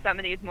doing some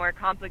of these more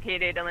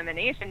complicated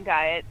elimination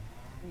diets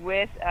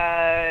with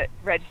a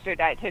registered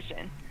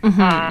dietitian.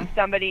 Mm-hmm.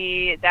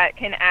 Somebody that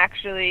can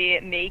actually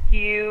make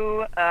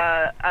you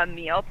a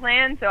meal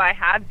plan. So I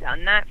have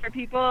done that for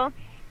people,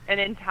 an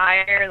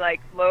entire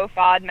low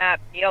FODMAP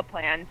meal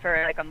plan for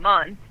a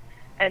month,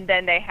 and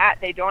then they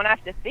don't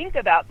have to think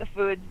about the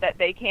foods that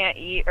they can't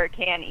eat or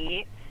can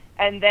eat,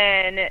 and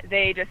then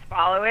they just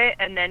follow it,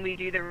 and then we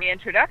do the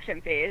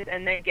reintroduction phase,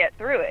 and they get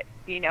through it,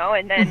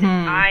 and then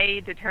mm-hmm.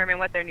 I determine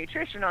what their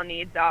nutritional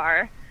needs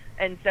are,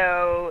 and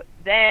so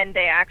then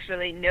they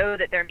actually know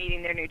that they're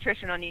meeting their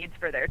nutritional needs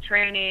for their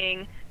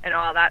training and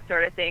all that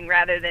sort of thing,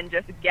 rather than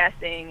just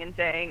guessing and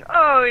saying,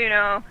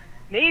 oh,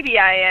 maybe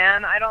I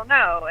am, I don't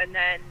know. And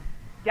then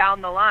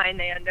down the line,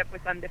 they end up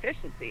with some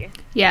deficiency.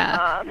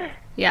 Yeah.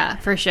 Yeah,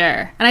 for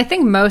sure. And I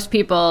think most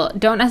people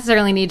don't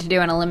necessarily need to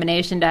do an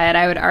elimination diet.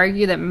 I would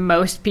argue that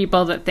most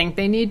people that think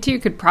they need to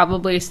could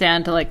probably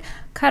stand to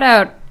cut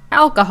out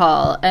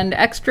alcohol and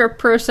extra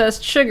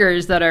processed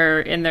sugars that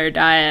are in their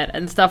diet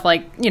and stuff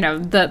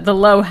the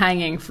low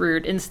hanging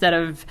fruit, instead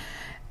of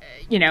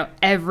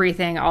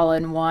everything all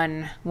in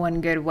one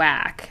good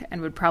whack,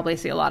 and would probably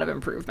see a lot of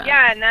improvement.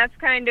 Yeah, and that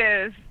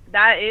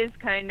is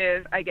kind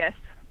of I guess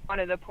one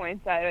of the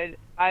points I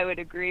would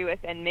agree with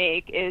and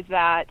make is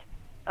that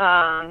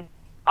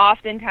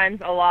oftentimes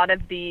a lot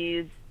of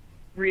these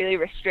really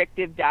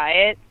restrictive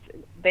diets,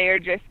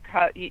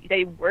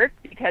 they work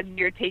because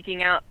you're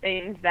taking out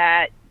things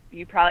that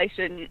you probably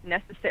shouldn't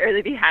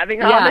necessarily be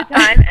having all the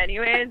time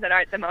anyways, that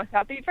aren't the most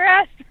healthy for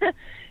us.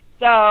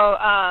 So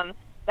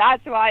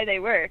that's why they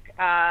work.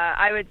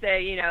 I would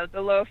say,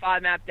 the low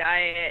FODMAP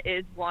diet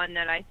is one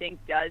that I think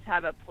does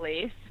have a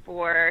place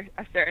for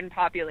a certain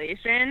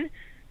population.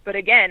 But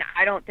again,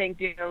 I don't think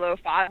doing a low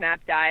FODMAP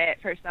diet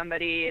for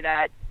somebody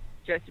that's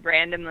just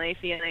randomly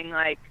feeling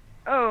like,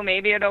 oh,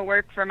 maybe it'll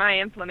work for my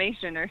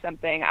inflammation or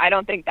something, I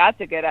don't think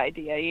that's a good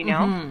idea,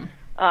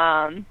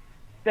 Mm-hmm.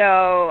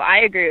 So I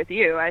agree with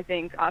you. I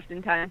think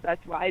oftentimes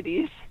that's why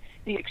the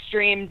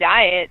extreme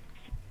diets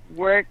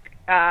work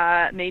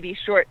maybe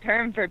short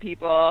term for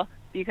people,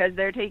 because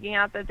they're taking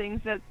out the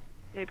things that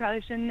they probably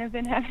shouldn't have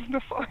been having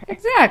before.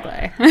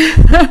 Exactly.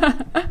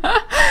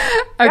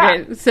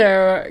 Okay,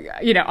 so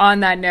on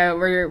that note,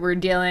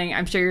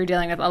 I'm sure you're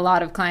dealing with a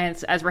lot of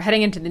clients as we're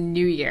heading into the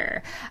new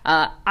year.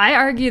 I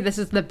argue this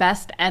is the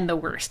best and the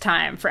worst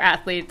time for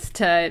athletes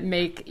to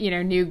make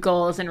new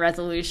goals and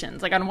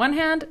resolutions. On one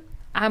hand,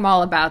 I'm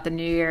all about the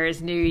New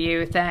Year's, New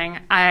You thing.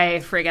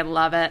 I friggin'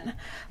 love it.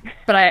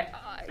 But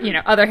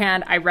other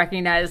hand, I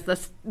recognize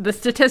the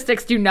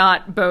statistics do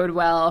not bode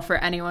well for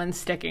anyone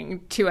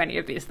sticking to any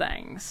of these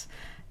things,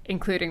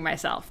 including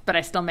myself, but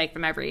I still make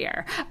them every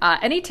year.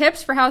 Any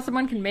tips for how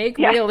someone can make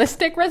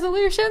realistic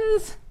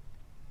resolutions?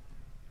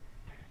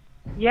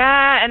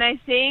 Yeah, and I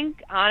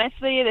think,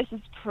 honestly, this is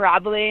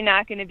probably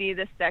not going to be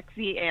the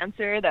sexy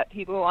answer that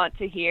people want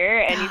to hear,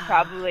 and you've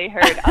probably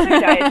heard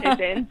other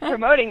dietitians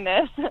promoting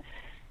this,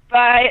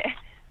 but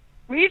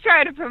we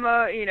try to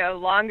promote,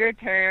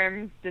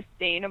 longer-term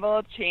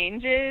sustainable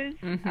changes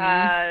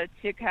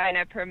to kind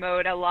of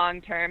promote a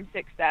long-term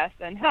success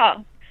and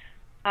health.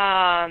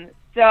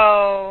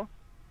 So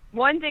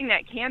one thing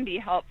that can be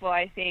helpful,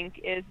 I think,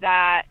 is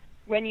that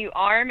when you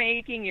are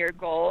making your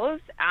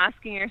goals,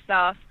 asking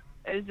yourself,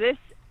 is this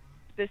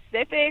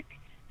specific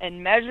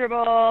and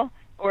measurable,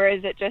 or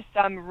is it just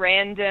some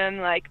random,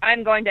 like,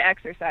 I'm going to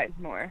exercise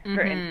more,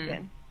 for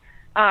instance?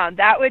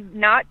 That would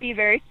not be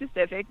very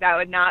specific. That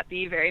would not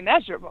be very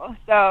measurable.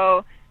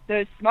 So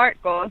those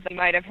SMART goals you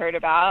might have heard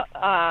about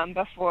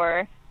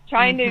before,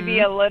 trying to be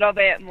a little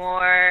bit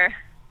more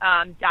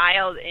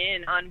dialed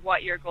in on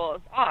what your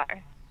goals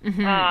are.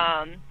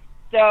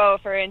 So,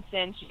 for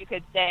instance, you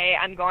could say,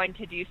 I'm going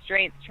to do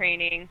strength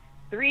training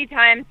 3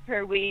 times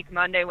per week,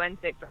 Monday,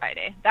 Wednesday,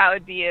 Friday. That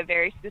would be a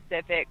very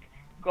specific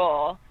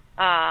goal.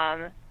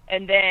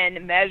 And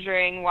then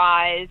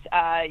measuring-wise,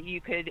 you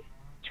could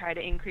try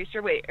to increase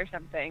your weight or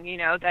something,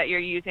 that you're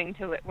using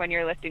when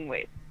you're lifting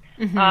weights.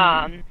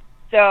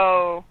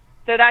 So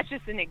that's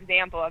just an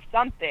example of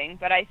something,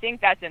 but I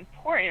think that's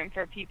important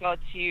for people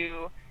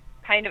to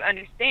kind of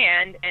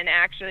understand and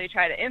actually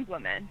try to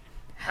implement.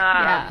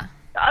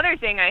 The other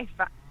thing I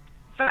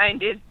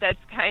find is that's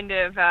kind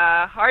of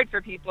hard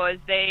for people is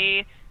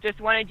they just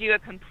want to do a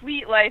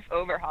complete life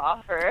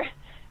overhaul for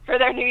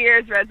their New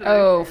Year's resolution.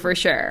 Oh, for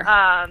sure.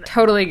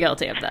 Totally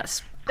guilty of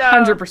this. So,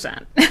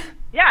 100%.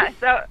 Yeah,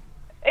 so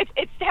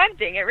it's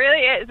tempting. It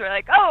really is. We're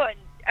like, oh,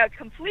 a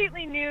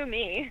completely new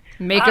me.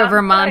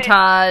 Makeover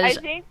montage. I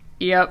think.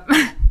 Yep.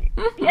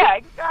 Yeah,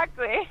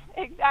 exactly.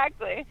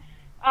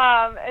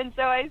 And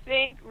so I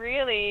think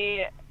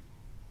really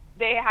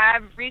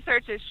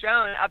research has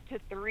shown up to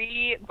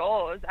 3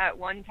 goals at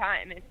one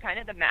time is kind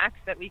of the max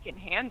that we can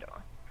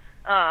handle.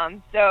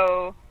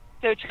 So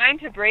trying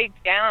to break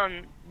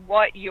down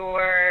what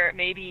your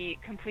maybe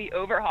complete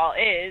overhaul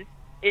is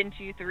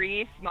into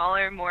 3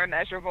 smaller, more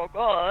measurable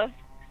goals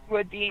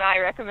would be my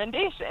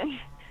recommendation.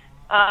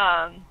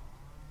 I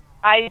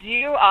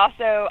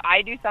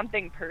do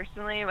something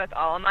personally with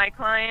all of my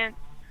clients.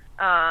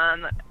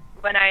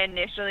 When I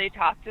initially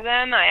talk to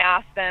them, I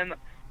ask them,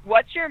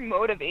 what's your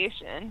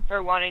motivation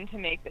for wanting to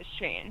make this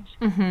change?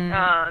 And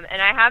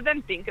I have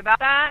them think about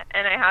that,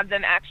 and I have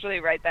them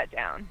actually write that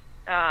down.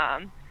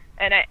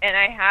 And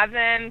I have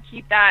them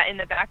keep that in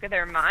the back of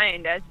their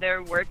mind as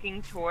they're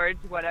working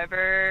towards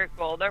whatever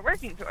goal they're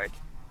working towards.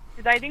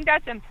 Because I think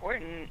that's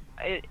important.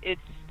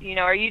 It's,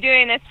 are you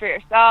doing this for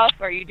yourself?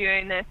 Or are you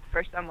doing this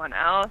for someone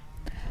else?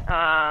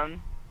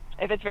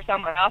 If it's for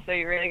someone else, are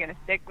you really going to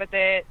stick with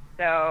it?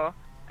 So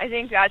I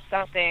think that's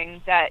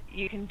something that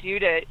you can do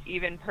to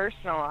even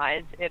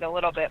personalize it a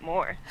little bit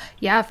more.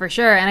 Yeah, for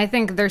sure. And I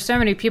think there's so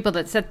many people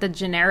that set the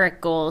generic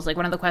goals. Like,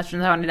 one of the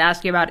questions I wanted to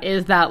ask you about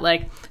is that,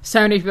 like,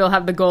 so many people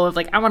have the goal of,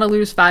 like, I want to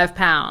lose 5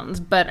 pounds.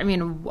 But, I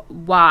mean,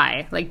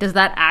 why? Like, does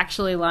that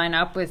actually line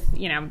up with,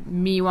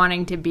 me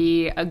wanting to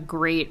be a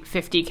great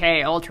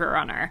 50K ultra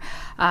runner?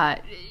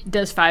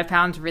 Does 5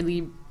 pounds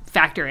really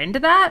factor into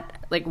that?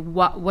 Like,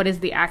 what is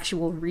the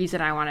actual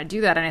reason I want to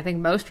do that? And I think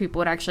most people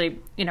would actually,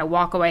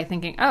 walk away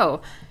thinking,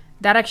 oh,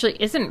 that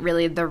actually isn't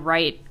really the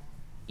right,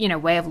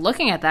 way of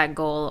looking at that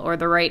goal, or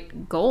the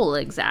right goal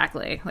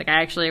exactly. Like,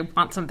 I actually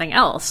want something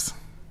else.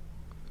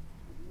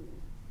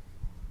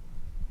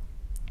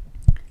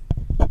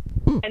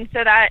 And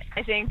so that,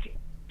 I think,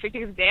 is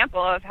an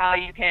example of how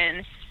you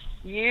can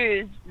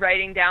use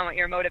writing down what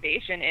your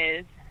motivation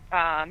is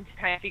to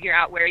kind of figure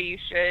out where you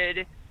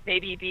should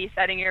maybe be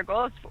setting your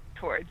goals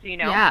towards,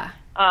 Yeah.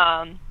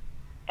 And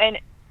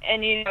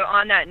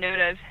on that note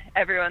of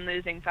everyone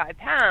losing 5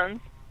 pounds,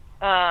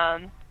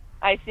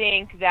 I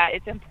think that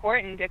it's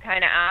important to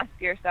kind of ask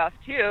yourself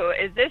too,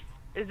 is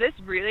this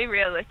really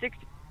realistic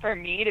for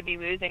me to be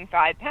losing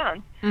 5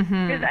 pounds?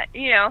 Because,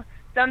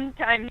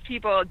 sometimes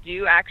people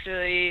do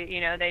actually,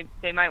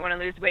 they might want to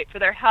lose weight for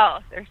their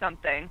health or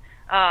something.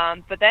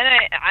 But then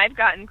I've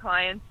gotten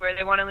clients where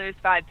they want to lose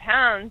 5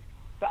 pounds,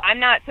 but I'm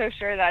not so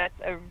sure that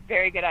it's a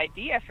very good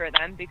idea for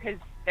them because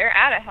they're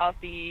at a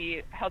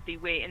healthy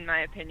weight, in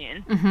my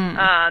opinion.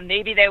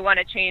 Maybe they want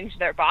to change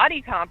their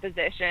body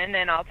composition,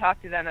 and I'll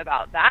talk to them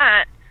about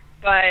that.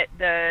 But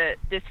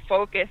this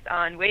focus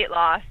on weight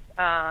loss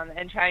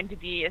and trying to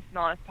be as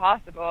small as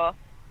possible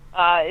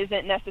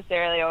isn't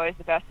necessarily always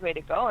the best way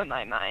to go in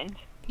my mind.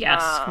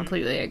 Yes,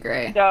 completely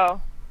agree.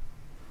 So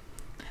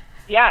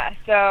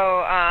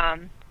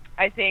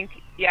I think,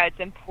 it's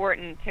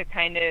important to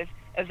kind of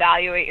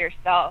evaluate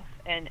yourself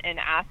and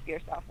ask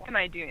yourself, why am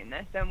I doing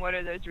this? And what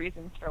are those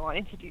reasons for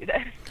wanting to do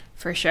this?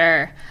 For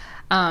sure.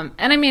 And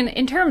I mean,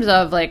 in terms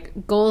of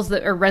like goals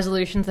that or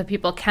resolutions that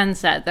people can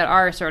set that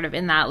are sort of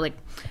in that, like,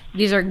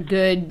 these are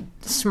good,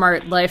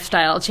 smart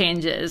lifestyle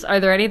changes, are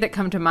there any that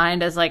come to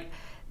mind as like,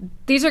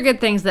 these are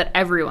good things that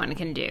everyone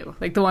can do?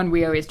 Like the one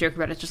we always joke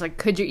about is just like,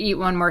 could you eat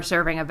one more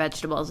serving of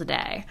vegetables a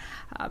day?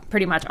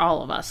 Pretty much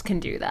all of us can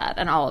do that.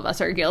 And all of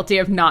us are guilty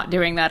of not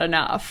doing that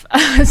enough.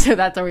 So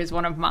that's always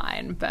one of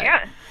mine. But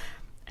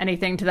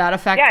anything to that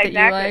effect that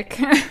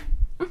exactly. you like?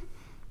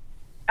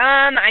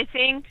 I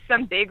think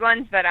some big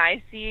ones that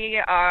I see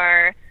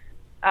are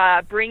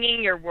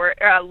bringing your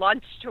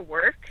lunch to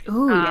work.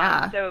 Ooh,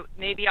 yeah. So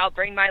maybe I'll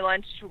bring my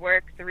lunch to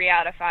work 3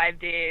 out of 5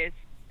 days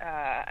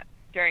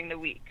during the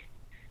week.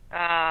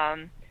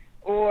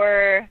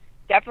 Or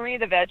definitely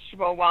the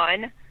vegetable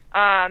one.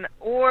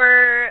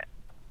 Or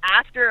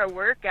after a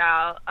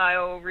workout,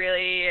 I'll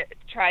really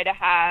try to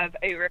have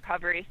a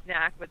recovery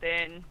snack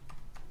within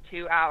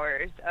 2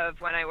 hours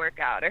of when I work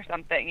out or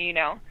something, you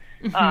know.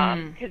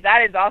 Because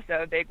that is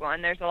also a big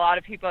one. There's a lot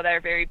of people that are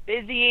very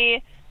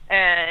busy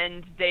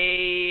and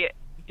they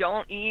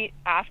don't eat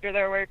after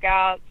their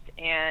workouts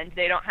and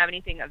they don't have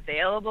anything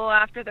available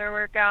after their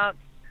workouts.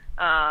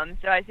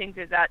 So I think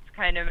that that's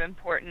kind of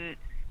important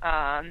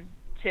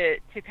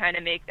to kind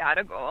of make that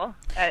a goal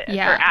for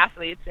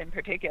athletes in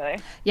particular.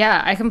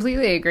 Yeah, I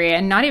completely agree.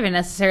 And not even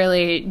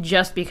necessarily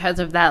just because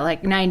of that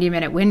like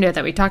 90-minute window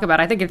that we talk about.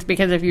 I think it's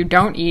because if you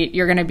don't eat,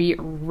 you're going to be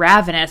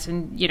ravenous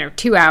in,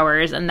 2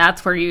 hours. And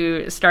that's where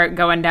you start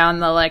going down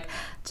the like,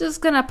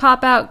 just going to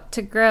pop out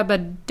to grab a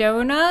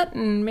donut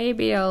and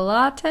maybe a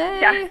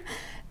latte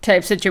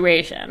type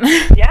situation.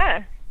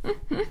 Yeah.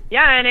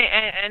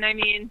 Yeah. And I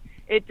mean,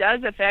 it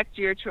does affect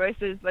your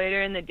choices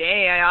later in the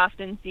day. I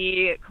often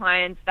see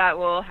clients that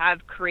will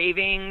have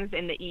cravings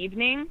in the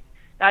evening.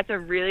 That's a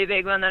really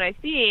big one that I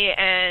see,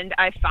 and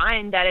I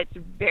find that it's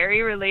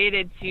very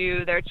related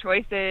to their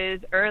choices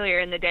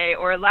earlier in the day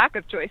or lack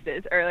of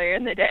choices earlier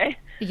in the day.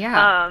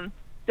 Yeah.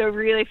 So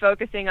really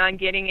focusing on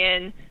getting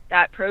in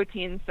that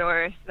protein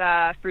source,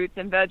 fruits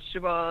and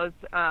vegetables,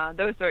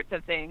 those sorts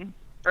of things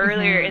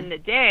earlier in the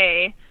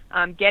day,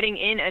 getting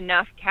in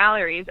enough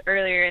calories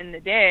earlier in the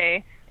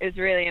day is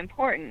really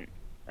important.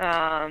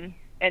 And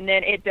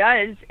then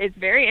it's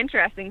very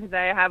interesting because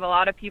I have a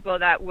lot of people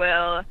that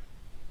will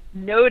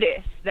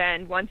notice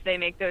then once they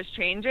make those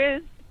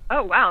changes,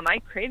 oh wow, my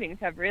cravings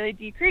have really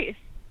decreased.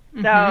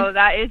 So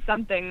that is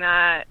something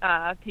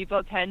that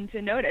people tend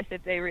to notice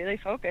if they really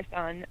focus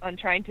on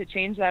trying to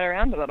change that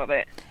around a little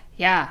bit.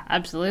 Yeah,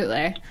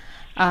 absolutely.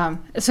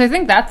 So I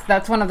think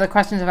that's one of the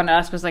questions I want to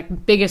ask was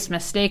like biggest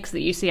mistakes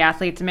that you see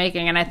athletes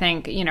making. And I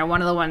think,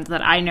 one of the ones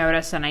that I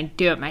notice and I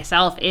do it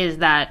myself is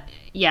that,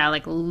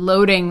 like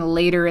loading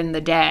later in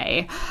the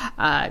day,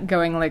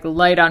 going like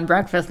light on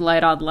breakfast,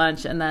 light on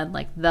lunch, and then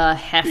like the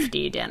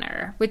hefty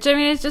dinner, which I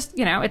mean, it's just,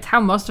 it's how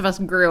most of us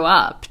grew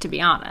up, to be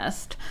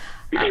honest.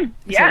 So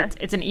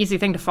it's an easy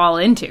thing to fall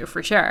into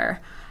for sure.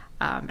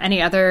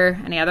 Any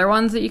other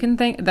ones that you can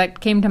think that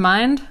came to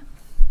mind?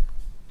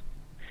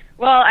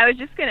 Well, I was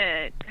just going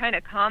to kind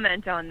of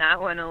comment on that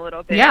one a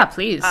little bit. Yeah,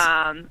 please.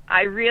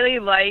 I really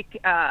like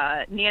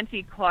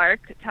Nancy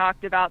Clark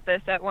talked about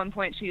this at one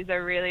point. She's a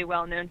really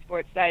well-known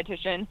sports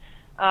dietitian.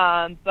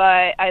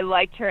 But I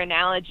liked her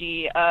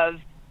analogy of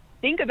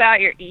think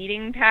about your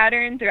eating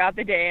pattern throughout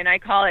the day, and I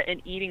call it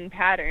an eating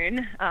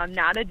pattern,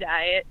 not a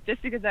diet,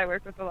 just because I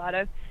work with a lot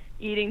of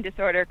eating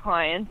disorder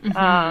clients.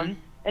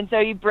 And so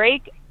you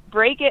break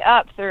it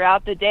up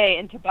throughout the day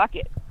into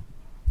buckets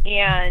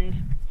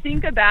and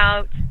think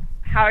about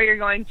how you're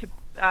going to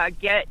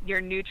get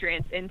your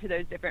nutrients into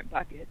those different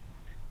buckets.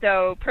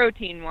 So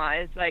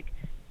protein-wise, like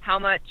how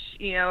much,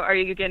 are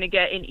you going to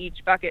get in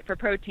each bucket for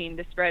protein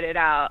to spread it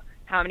out?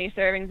 How many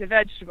servings of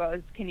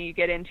vegetables can you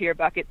get into your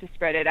bucket to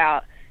spread it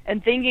out?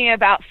 And thinking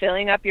about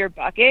filling up your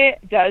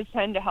bucket does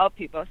tend to help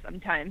people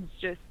sometimes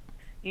just,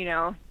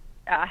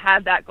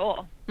 have that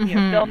goal.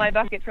 Fill my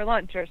bucket for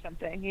lunch or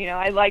something.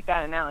 I like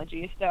that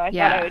analogy. So I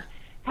thought I would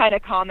kind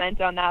of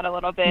comment on that a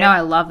little bit. No,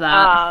 I love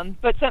that.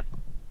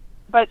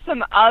 But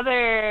some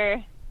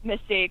other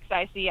mistakes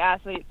I see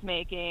athletes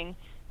making,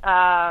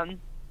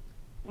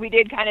 we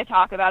did kind of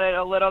talk about it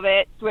a little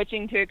bit,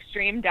 switching to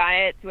extreme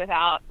diets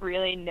without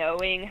really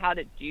knowing how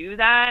to do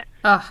that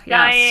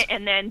diet,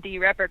 and then the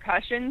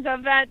repercussions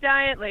of that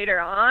diet later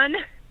on.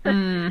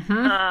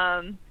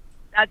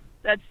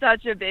 That's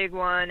such a big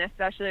one,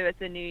 especially with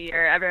the new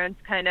year. Everyone's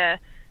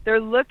they're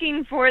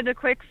looking for the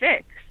quick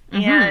fix.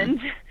 And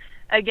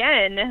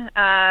again,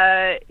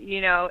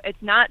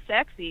 it's not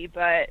sexy,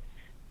 but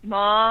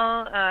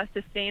small,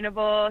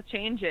 sustainable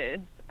changes,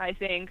 I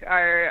think,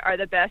 are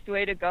the best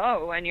way to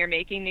go when you're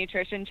making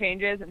nutrition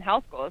changes and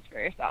health goals for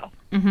yourself.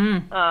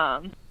 And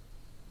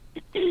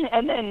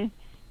then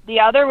the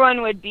other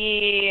one would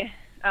be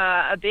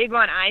a big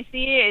one I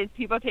see is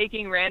people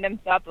taking random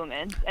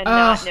supplements and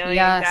not knowing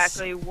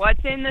exactly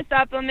what's in the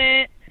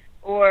supplement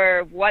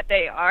or what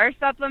they are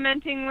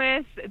supplementing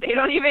with. They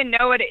don't even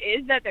know what it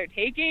is that they're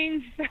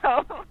taking.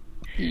 So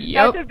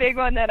Yep. That's a big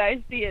one that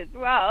I see as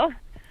well.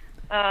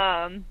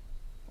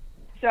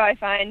 So I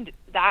find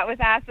that with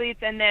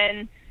athletes, and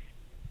then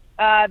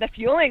the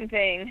fueling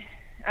thing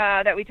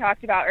that we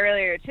talked about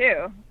earlier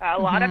too. A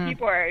lot of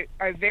people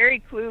are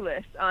very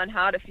clueless on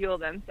how to fuel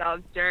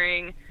themselves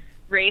during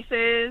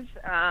races.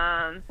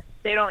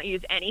 They don't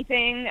use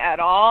anything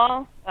at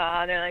all.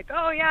 They're like,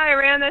 oh yeah, I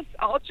ran this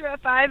ultra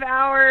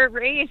 5-hour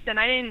race and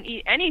I didn't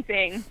eat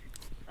anything.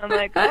 I'm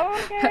like,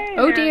 oh, okay.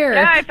 Oh dear.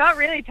 Yeah, I felt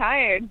really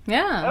tired.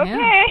 Yeah.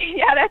 Okay.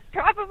 Yeah, that's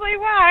probably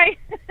why.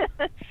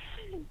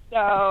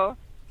 So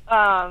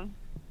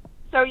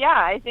yeah,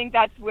 I think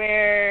that's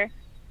where,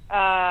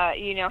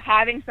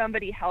 having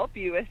somebody help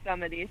you with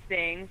some of these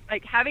things,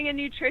 like having a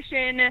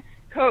nutrition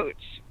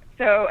coach.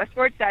 So a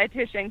sports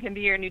dietitian can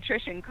be your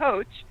nutrition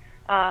coach,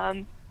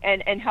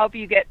 and help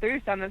you get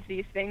through some of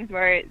these things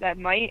where that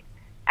might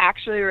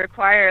actually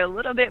require a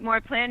little bit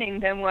more planning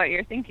than what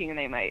you're thinking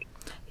they might.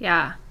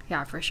 Yeah,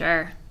 for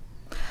sure.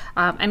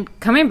 And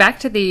coming back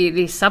to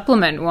the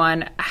supplement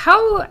one,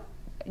 how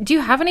do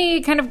you have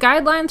any kind of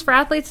guidelines for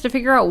athletes to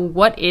figure out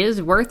what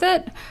is worth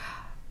it?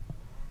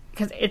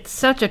 Because it's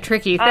such a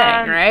tricky thing,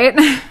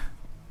 right?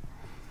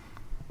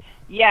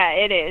 Yeah,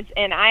 it is.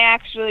 And I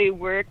actually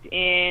worked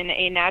in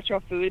a natural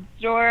food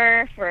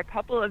store for a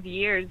couple of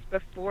years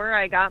before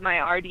I got my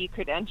RD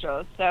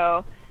credentials.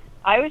 So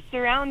I was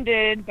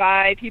surrounded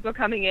by people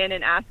coming in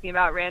and asking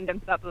about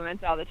random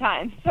supplements all the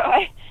time. So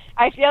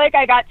I feel like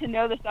I got to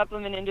know the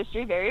supplement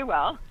industry very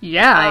well.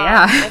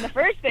 Yeah. And the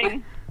first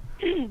thing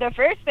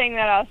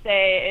that I'll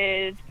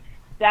say is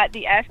that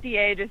the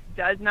FDA just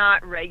does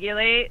not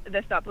regulate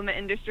the supplement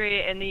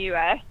industry in the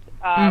U.S.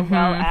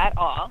 Well at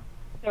all.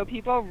 So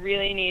people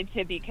really need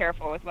to be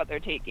careful with what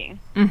they're taking.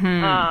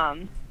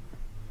 And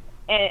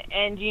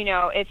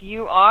if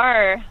you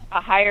are a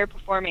higher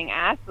performing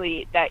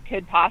athlete that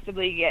could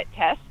possibly get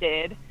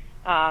tested,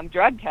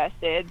 drug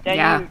tested,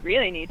 then you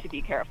really need to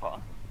be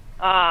careful.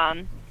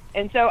 And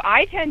so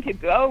I tend to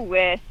go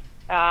with,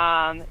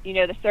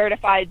 the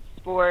certified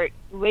sport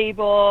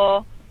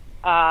label,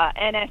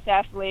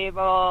 NSF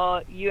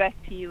label,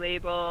 USP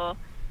label,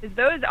 because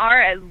those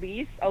are at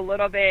least a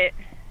little bit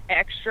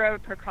extra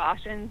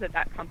precautions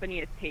that company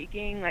is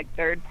taking, like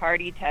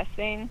third-party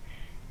testing.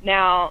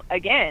 Now,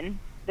 again,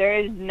 there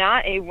is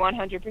not a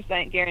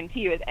 100%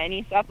 guarantee with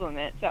any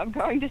supplement, so I'm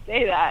going to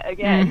say that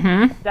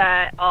again,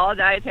 that all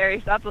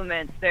dietary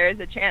supplements, there is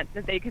a chance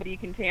that they could be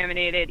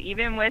contaminated,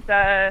 even with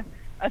a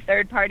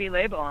third-party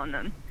label on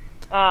them.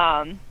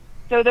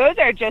 So those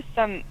are just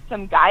some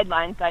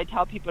guidelines I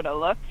tell people to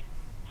look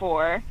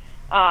for.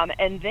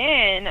 And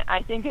then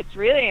I think it's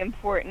really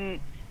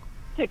important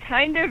to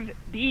kind of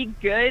be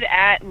good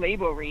at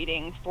label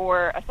reading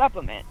for a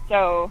supplement.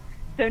 So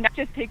not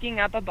just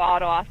picking up a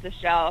bottle off the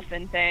shelf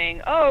and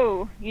saying,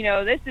 oh,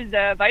 this is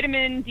a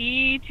vitamin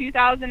D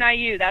 2000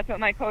 IU. That's what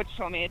my coach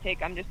told me to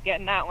take. I'm just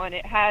getting that one.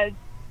 It has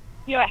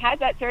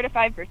that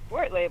certified for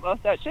sport label,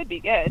 so it should be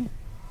good.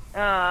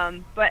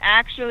 But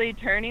actually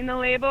turning the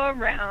label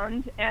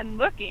around and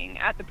looking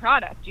at the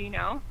product,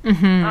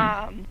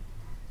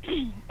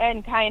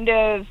 and kind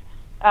of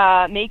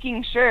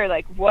making sure,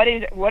 like, what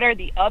are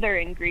the other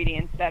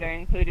ingredients that are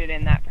included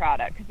in that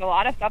product? Because a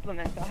lot of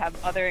supplements will have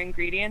other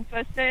ingredients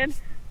listed,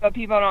 but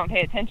people don't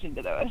pay attention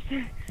to those.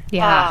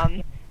 Yeah.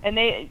 And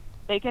they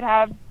could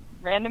have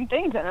random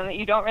things in them that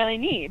you don't really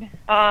need.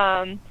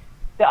 The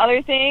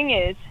other thing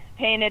is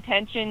paying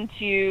attention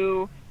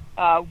to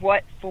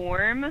what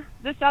form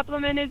the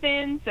supplement is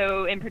in.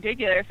 So in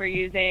particular, if we're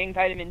using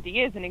vitamin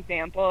D as an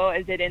example,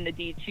 is it in the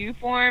D2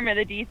 form or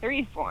the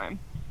D3 form?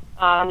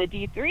 The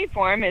D3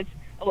 form is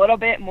a little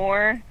bit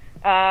more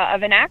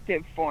of an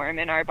active form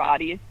in our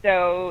bodies,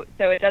 so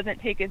it doesn't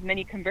take as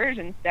many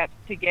conversion steps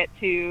to get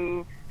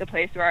to the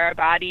place where our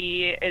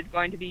body is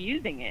going to be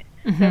using it.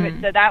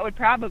 So that would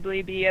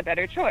probably be a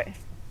better choice.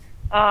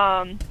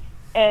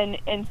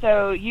 And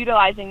so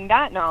utilizing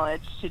that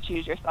knowledge to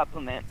choose your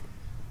supplement.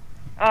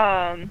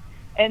 And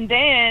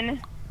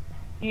then,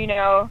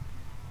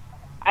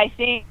 I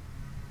think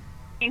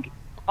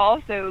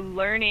also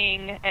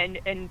learning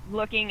and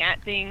looking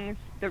at things,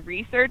 the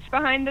research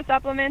behind the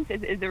supplements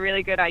is a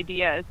really good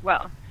idea as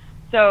well.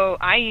 So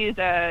I use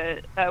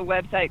a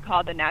website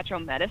called the Natural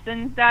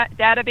Medicines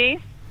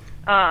Database.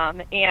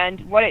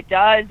 And what it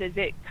does is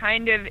it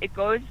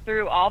goes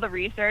through all the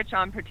research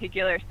on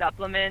particular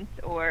supplements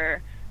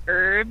or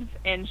herbs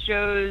and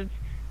shows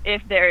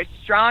if there's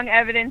strong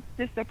evidence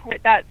to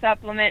support that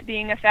supplement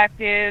being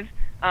effective,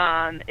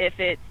 if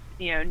it's,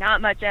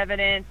 not much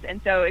evidence.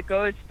 And so it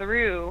goes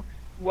through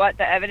what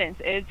the evidence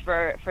is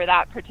for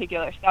that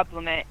particular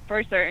supplement for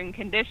a certain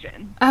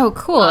condition. Oh,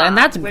 cool. And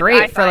that's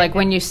great for like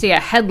when you see a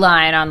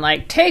headline on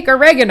like, take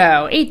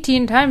oregano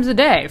 18 times a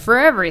day for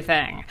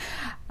everything.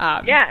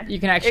 You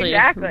can actually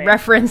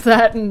reference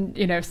that and,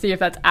 see if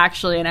that's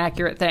actually an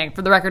accurate thing.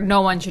 For the record,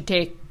 no one should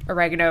take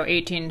oregano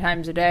 18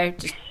 times a day.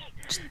 Just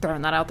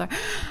throwing that out there.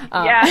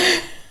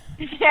 Yeah,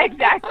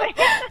 exactly.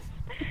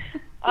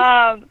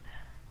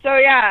 So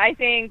yeah, I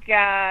think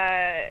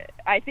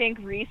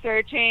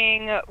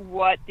researching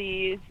what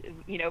these,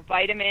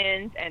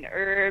 vitamins and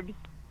herbs,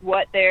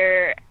 what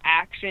their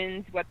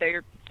actions, what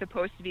they're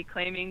supposed to be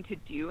claiming to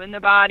do in the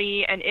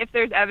body, and if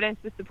there's evidence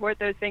to support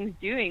those things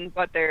doing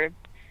what they're,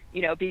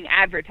 being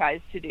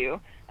advertised to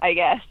do, I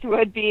guess,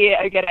 would be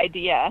a good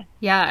idea.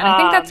 Yeah, and I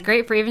think that's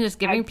great for even just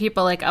giving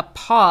people like a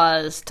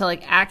pause to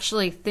like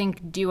actually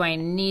think, do I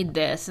need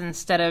this,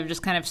 instead of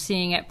just kind of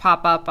seeing it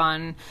pop up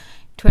on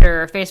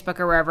Twitter or Facebook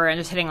or wherever and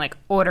just hitting like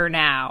order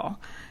now.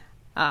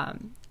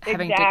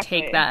 Having to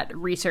take that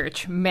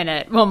research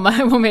minute will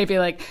maybe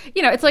like,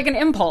 it's like an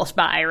impulse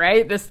buy,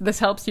 right? This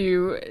helps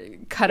you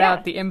cut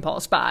out the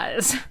impulse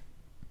buys.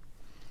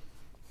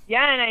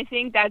 Yeah, and I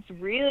think that's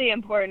really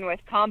important with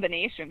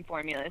combination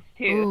formulas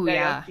too. Ooh, so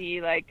yeah. You'll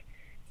see like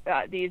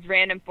these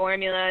random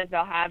formulas,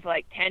 they'll have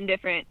like 10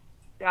 different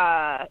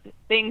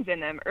things in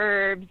them,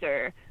 herbs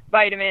or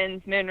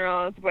vitamins,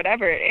 minerals,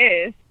 whatever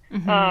it is.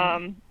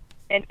 Mm-hmm.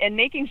 And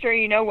making sure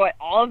you know what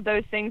all of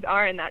those things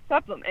are in that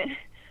supplement.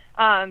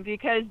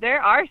 Because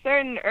there are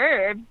certain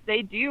herbs,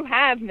 they do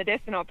have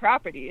medicinal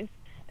properties.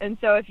 And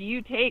so if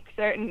you take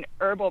certain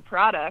herbal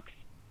products,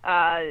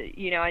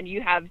 and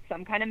you have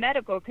some kind of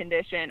medical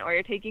condition or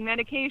you're taking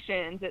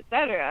medications,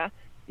 etc.,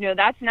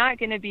 that's not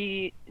going to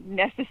be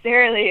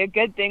necessarily a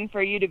good thing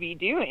for you to be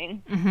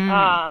doing.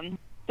 Mm-hmm.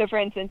 So for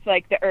instance,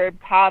 like the herb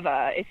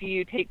kava, if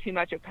you take too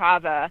much of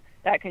kava,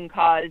 that can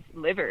cause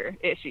liver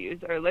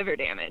issues or liver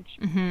damage.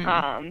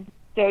 Mm-hmm.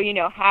 So,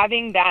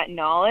 having that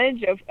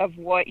knowledge of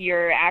what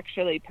you're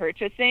actually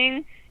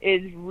purchasing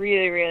is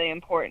really, really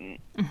important.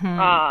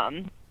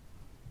 Mm-hmm.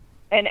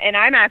 And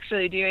I'm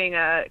actually doing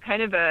a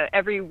kind of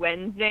every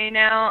Wednesday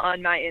now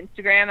on my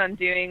Instagram, I'm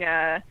doing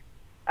a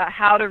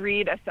how to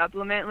read a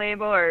supplement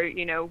label, or,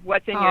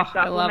 what's in your supplement.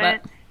 I love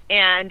it.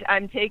 And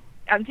I'm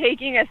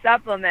taking a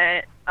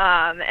supplement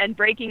and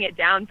breaking it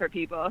down for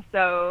people.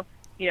 So,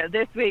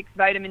 this week's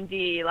vitamin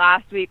D,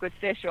 last week was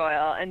fish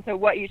oil. And so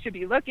what you should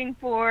be looking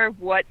for,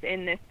 what's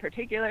in this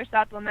particular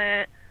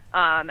supplement,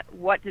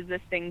 what does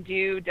this thing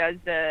do? Does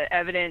the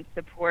evidence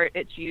support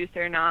its use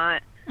or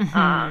not?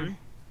 Mm-hmm.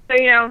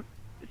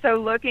 So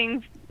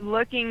looking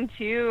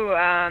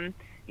to,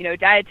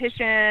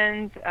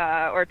 dietitians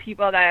or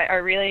people that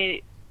are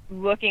really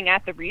looking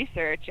at the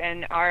research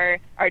and are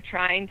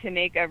trying to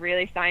make a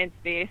really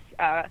science-based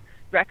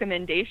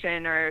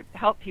recommendation or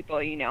help people,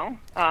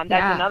 that's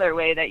another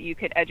way that you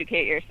could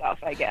educate yourself,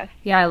 I guess.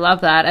 Yeah, I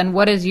love that. And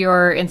what is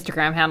your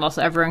Instagram handle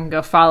so everyone can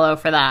go follow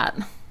for that?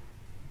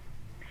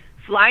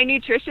 Fly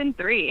Nutrition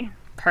 3.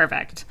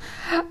 Perfect.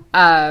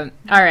 All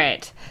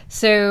right.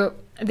 So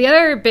the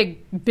other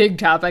big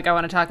topic I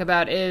want to talk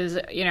about is,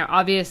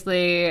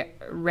 obviously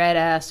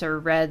RED-S or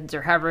REDS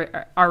or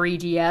however,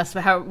 REDS,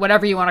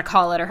 whatever you want to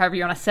call it or however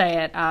you want to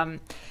say it,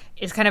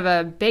 is kind of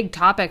a big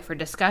topic for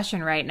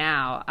discussion right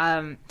now.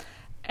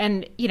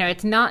 And,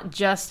 it's not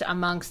just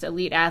amongst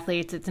elite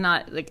athletes. It's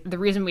not like the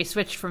reason we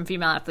switched from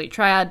female athlete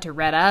triad to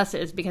RED-S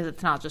is because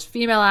it's not just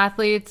female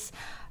athletes.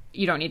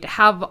 You don't need to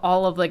have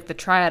all of like the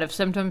triad of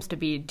symptoms to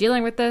be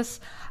dealing with this.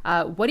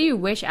 What do you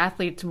wish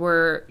athletes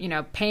were,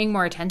 paying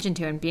more attention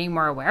to and being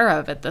more aware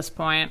of at this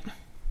point?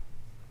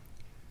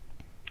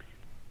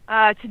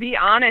 To be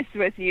honest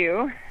with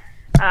you,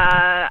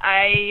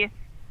 I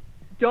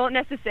don't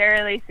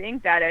necessarily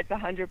think that it's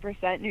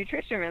 100%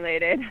 nutrition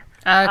related.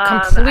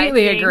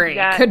 Completely agree.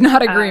 Could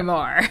not agree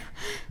more.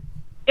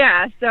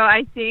 Yeah, so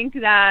I think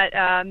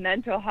that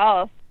mental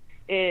health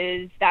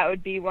that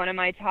would be one of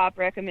my top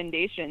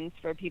recommendations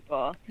for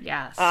people.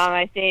 Yes.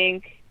 I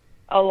think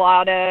a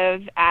lot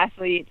of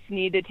athletes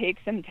need to take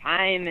some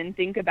time and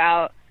think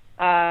about,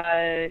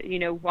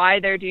 why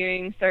they're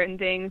doing certain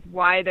things,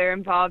 why they're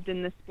involved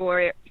in the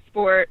sport,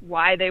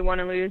 why they want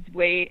to lose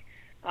weight,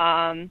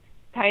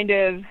 kind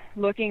of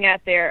looking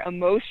at their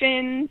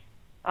emotions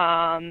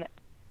and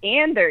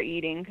their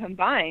eating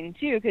combined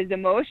too, because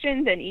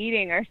emotions and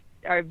eating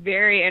are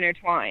very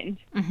intertwined.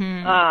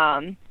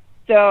 Mm-hmm.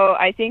 So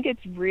I think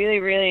it's really,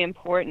 really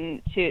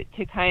important to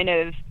kind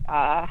of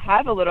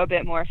have a little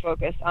bit more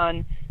focus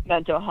on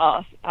mental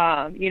health.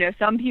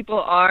 Some people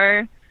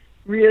are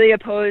really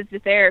opposed to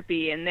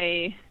therapy, and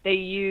they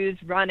use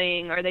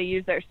running or they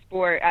use their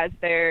sport as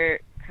their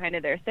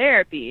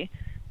therapy.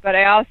 But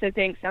I also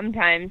think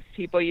sometimes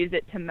people use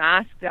it to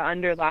mask the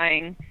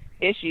underlying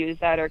issues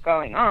that are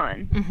going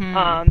on.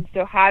 Mm-hmm.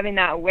 So having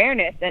that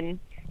awareness, and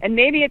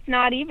maybe it's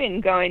not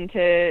even going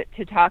to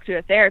talk to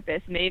a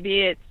therapist.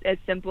 Maybe it's as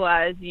simple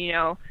as,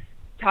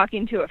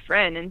 talking to a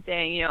friend and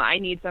saying, I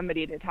need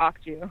somebody to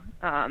talk to.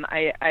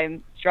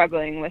 I'm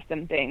struggling with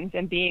some things,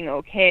 and being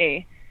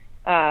okay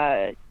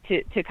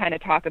to kind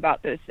of talk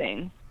about those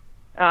things.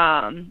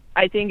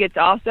 I think it's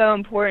also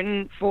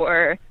important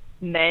for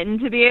men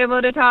to be able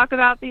to talk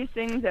about these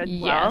things as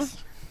well.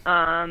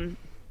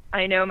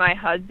 I know my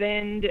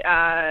husband,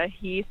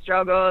 he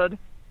struggled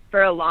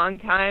for a long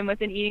time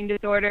with an eating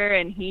disorder,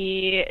 and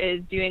he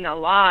is doing a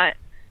lot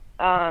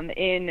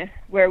in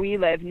where we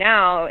live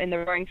now in the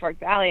Roaring Fork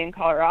Valley in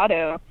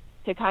Colorado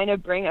to kind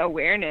of bring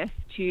awareness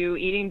to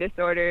eating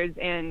disorders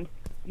and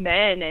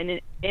men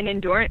and in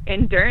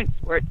endurance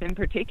sports in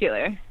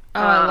particular. Oh,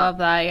 I love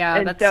that.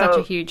 Yeah, that's such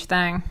a huge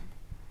thing.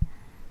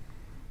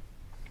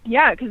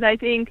 Yeah, because I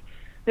think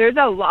there's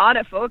a lot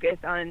of focus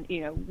on,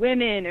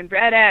 women and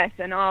Red S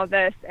and all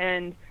this,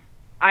 and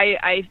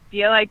I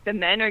feel like the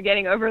men are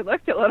getting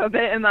overlooked a little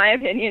bit, in my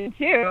opinion,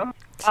 too.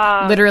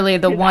 Literally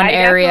the one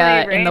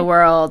area in the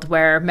world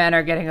where men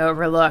are getting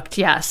overlooked.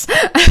 Yes.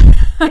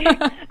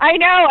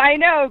 I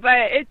know,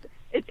 but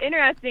it's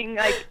interesting,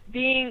 like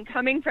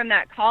coming from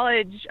that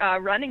college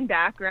running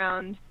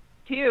background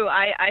too.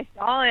 I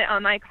saw it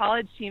on my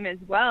college team as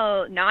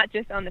well, not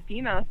just on the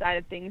female side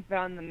of things, but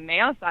on the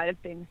male side of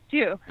things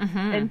too.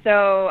 And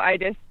so I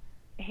just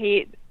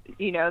hate,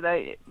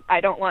 that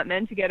I don't want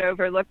men to get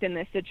overlooked in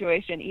this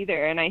situation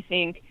either. And I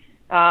think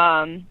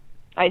that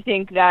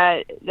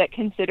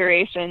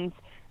considerations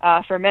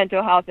for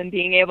mental health and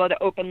being able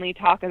to openly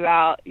talk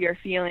about your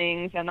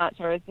feelings and that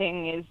sort of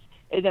thing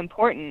is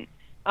important.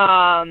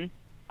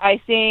 I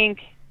think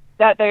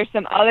that there's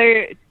some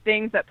other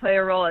things that play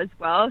a role as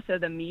well. So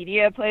the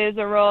media plays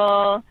a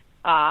role,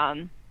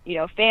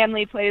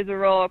 family plays a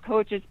role,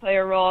 coaches play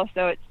a role.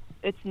 So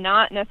it's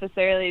not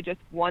necessarily just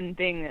one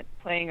thing that's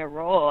playing a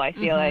role, I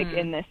feel like,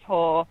 in this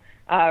whole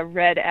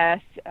Red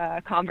S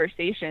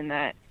conversation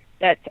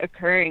that's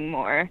occurring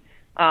more.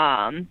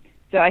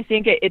 So I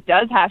think it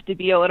does have to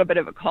be a little bit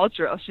of a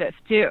cultural shift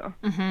too.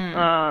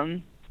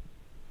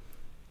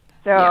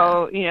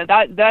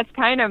 That's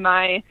kind of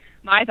my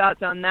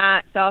thoughts on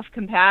that.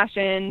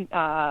 Self-compassion,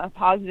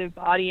 positive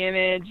body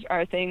image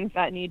are things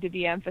that need to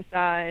be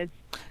emphasized.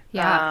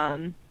 Yeah,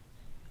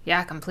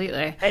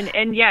 completely.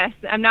 And yes,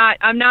 I'm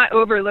not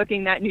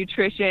overlooking that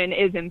nutrition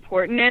is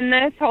important in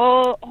this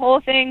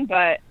whole thing,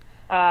 but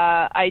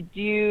I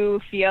do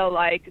feel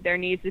like there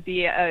needs to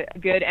be a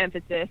good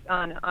emphasis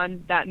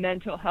on that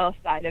mental health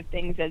side of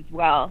things as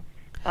well.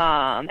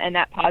 And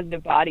that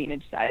positive body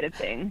image side of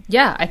things.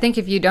 Yeah, I think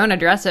if you don't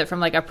address it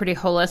from like a pretty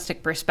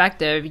holistic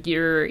perspective,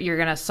 you're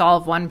going to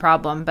solve one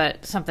problem,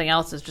 but something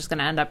else is just going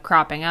to end up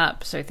cropping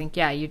up. So I think,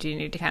 you do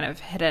need to kind of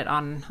hit it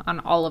on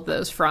all of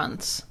those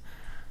fronts,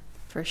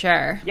 for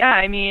sure. Yeah,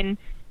 I mean,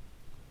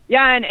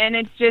 and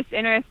it's just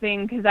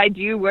interesting because I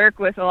do work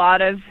with a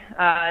lot of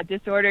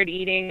disordered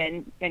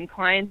eating and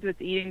clients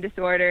with eating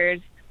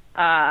disorders.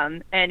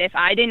 And if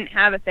I didn't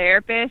have a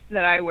therapist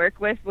that I work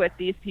with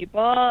these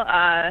people,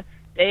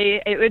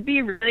 it would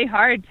be really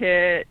hard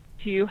to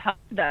help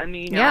them,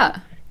 Yeah.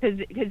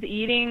 Because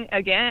eating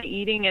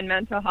and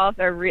mental health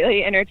are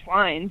really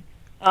intertwined.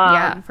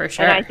 For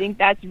sure. And I think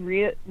that's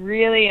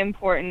really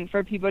important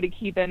for people to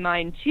keep in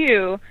mind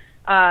too,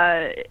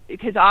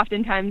 because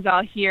oftentimes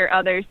I'll hear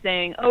others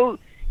saying, "Oh,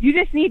 you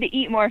just need to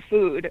eat more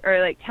food," or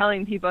like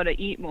telling people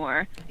to eat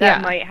more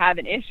that might have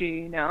an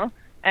issue,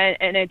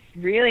 And it's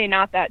really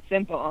not that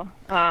simple.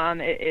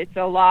 It's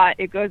a lot.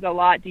 It goes a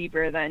lot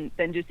deeper than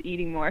just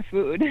eating more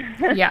food.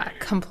 Yeah,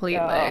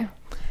 completely.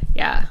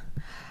 Yeah.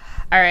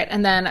 All right.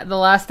 And then the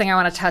last thing I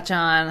want to touch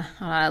on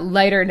a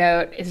lighter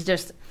note is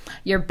just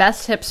your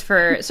best tips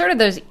for sort of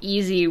those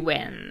easy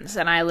wins.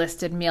 And I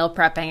listed meal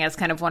prepping as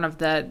kind of one of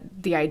the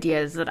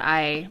ideas that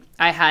I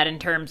had in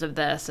terms of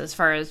this, as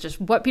far as just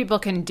what people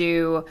can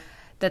do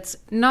that's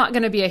not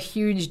going to be a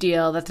huge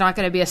deal, that's not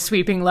going to be a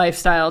sweeping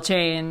lifestyle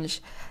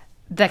change,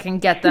 that can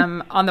get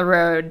them on the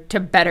road to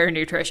better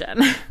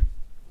nutrition.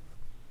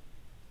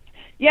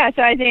 Yeah,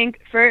 so I think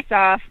first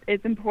off,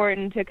 it's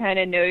important to kind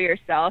of know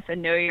yourself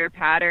and know your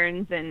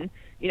patterns, and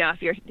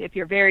if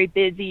you're very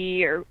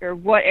busy or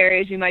what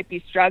areas you might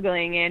be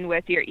struggling in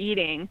with your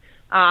eating.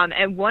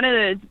 And one of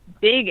those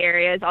big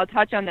areas, I'll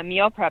touch on the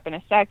meal prep in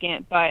a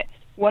second, but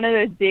one of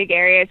those big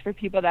areas for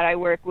people that I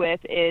work with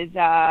is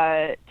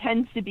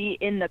tends to be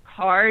in the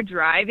car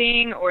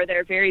driving, or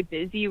they're very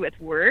busy with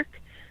work.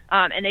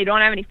 And they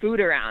don't have any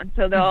food around.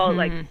 So they'll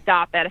like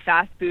stop at a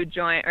fast food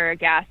joint or a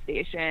gas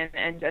station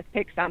and just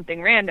pick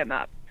something random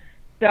up.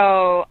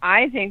 So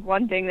I think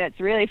one thing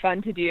that's really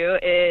fun to do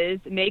is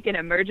make an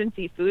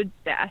emergency food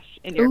stash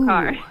in your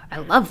car. I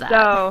love that.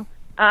 So,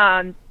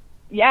 so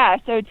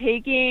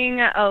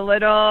taking a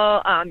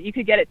little, you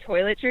could get a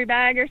toiletry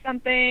bag or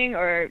something,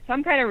 or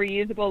some kind of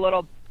reusable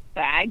little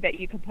bag that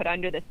you could put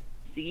under the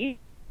seat.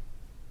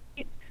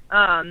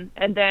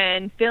 And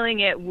then filling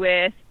it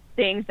with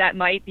things that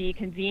might be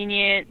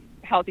convenient,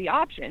 healthy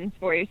options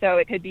for you. So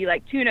it could be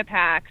like tuna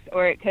packs,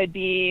 or it could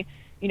be,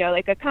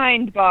 like a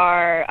Kind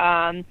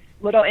bar,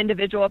 little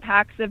individual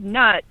packs of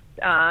nuts.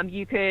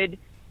 You could,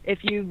 if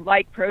you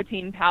like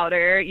protein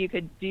powder, you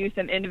could do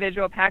some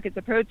individual packets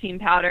of protein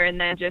powder and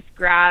then just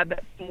grab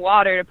some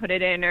water to put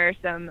it in, or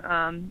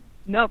some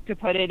milk to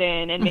put it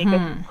in, and make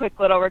a quick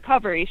little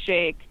recovery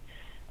shake.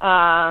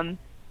 So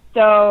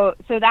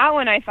that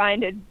one I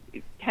find it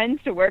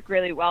tends to work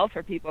really well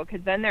for people,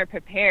 because then they're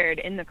prepared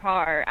in the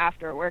car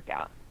after a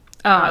workout.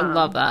 Oh, I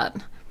love that.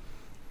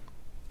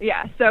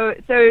 Yeah, so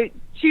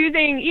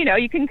choosing,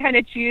 you can kind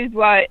of choose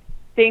what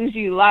things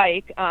you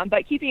like,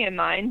 but keeping in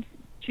mind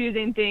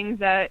choosing things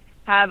that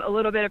have a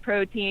little bit of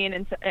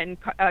protein and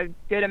a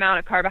good amount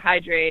of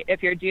carbohydrate,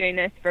 if you're doing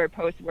this for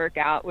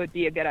post-workout, would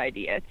be a good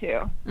idea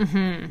too.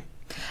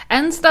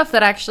 and stuff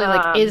that actually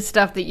like is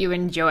stuff that you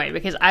enjoy,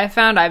 because I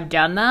found I've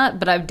done that,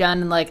 but I've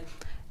done like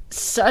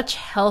such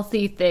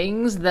healthy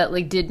things that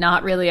like did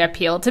not really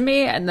appeal to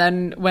me, and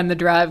then when the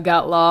drive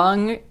got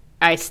long,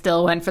 I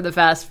still went for the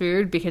fast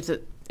food because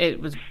it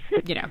was,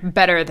 you know,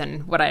 better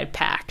than what I had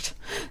packed.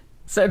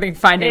 So I think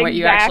finding what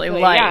you actually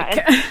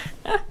like.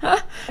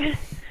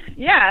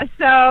 Yeah,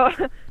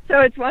 so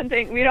it's one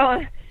thing, we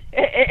don't,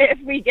 if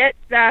we get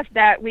stuff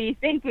that we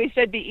think we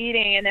should be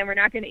eating and then we're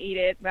not going to eat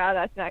it, well,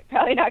 that's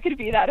probably not going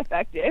to be that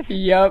effective.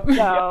 Yep.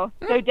 So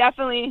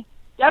definitely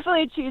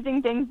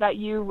choosing things that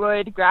you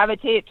would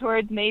gravitate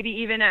towards, maybe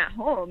even at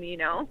home, you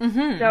know.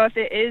 Mm-hmm. So if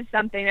it is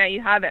something that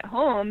you have at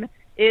home,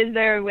 is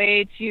there a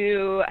way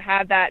to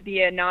have that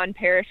be a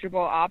non-perishable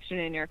option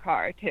in your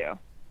car too?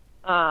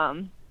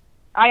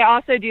 I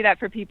also do that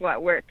for people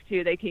at work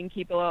too. They can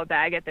keep a little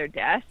bag at their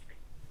desk.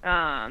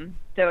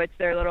 So it's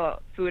their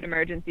little food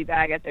emergency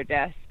bag at their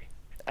desk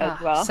as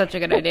well. Such a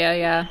good idea,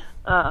 yeah.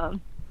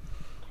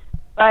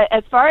 But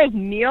as far as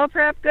meal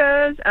prep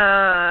goes,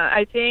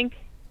 I think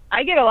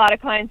I get a lot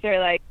of clients that are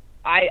like,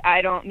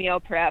 I don't meal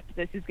prep.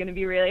 This is going to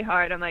be really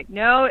hard. I'm like,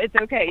 no, it's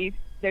okay.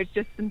 There's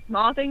just some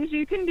small things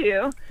you can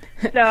do.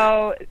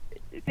 So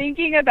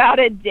thinking about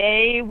a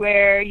day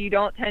where you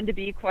don't tend to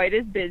be quite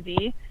as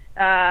busy,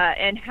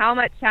 and how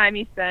much time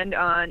you spend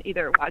on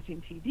either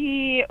watching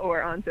TV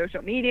or on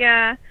social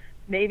media,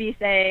 maybe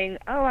saying,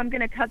 oh, I'm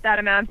going to cut that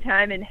amount of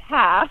time in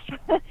half,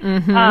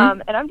 Mm-hmm.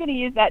 and I'm going to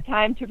use that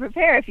time to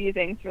prepare a few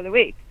things for the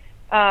week.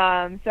 So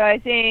I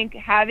think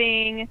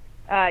having,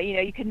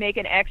 you could make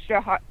an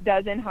extra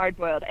dozen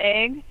hard-boiled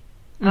eggs,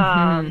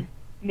 Mm-hmm.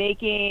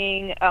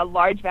 making a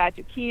large batch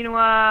of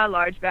quinoa,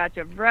 large batch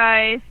of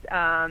rice,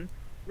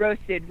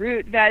 roasted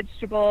root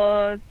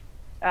vegetables,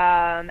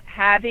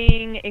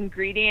 having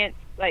ingredients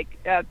like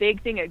a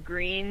big thing of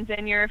greens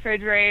in your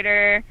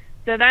refrigerator.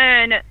 So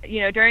then,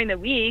 during the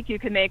week, you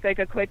could make like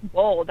a quick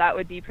bowl that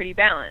would be pretty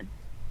balanced.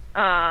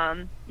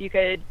 You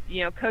could,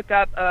 cook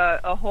up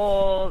a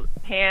whole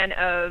pan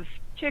of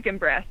chicken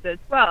breast as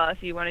well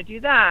if you want to do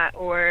that,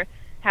 or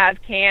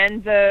have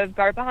cans of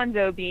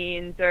garbanzo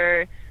beans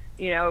or,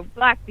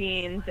 black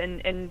beans,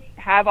 and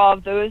have all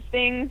of those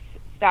things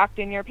stocked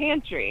in your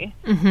pantry.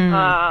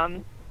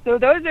 Mm-hmm. So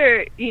those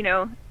are,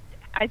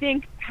 I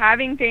think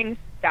having things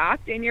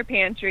stocked in your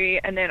pantry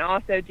and then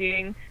also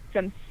doing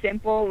some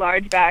simple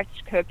large batch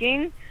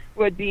cooking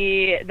would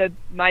be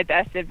my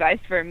best advice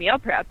for meal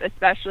prep,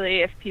 especially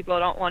if people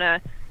don't want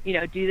to,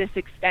 do this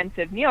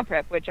extensive meal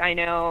prep, which I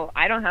know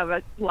I don't have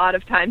a lot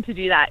of time to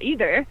do that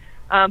either.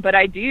 But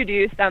I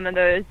do some of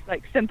those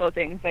like simple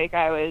things like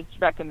I was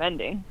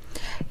recommending.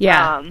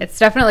 Yeah,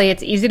 it's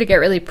easy to get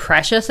really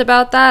precious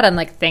about that and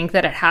like think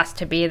that it has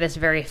to be this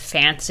very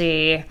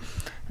fancy,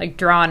 like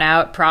drawn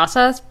out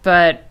process,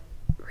 but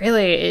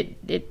really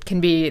it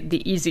can be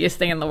the easiest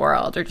thing in the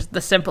world, or just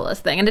the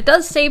simplest thing, and it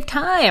does save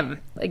time.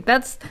 Like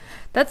that's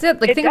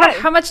it. Like think about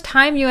how much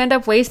time you end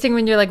up wasting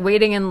when you're like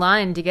waiting in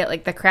line to get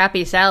like the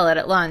crappy salad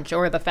at lunch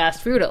or the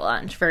fast food at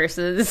lunch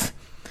versus,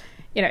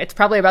 it's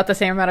probably about the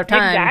same amount of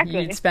time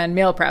you'd spend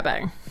meal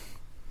prepping.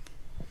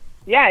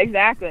 Yeah,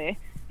 exactly.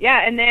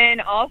 Yeah, and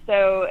then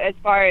also as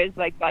far as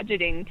like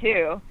budgeting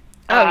too,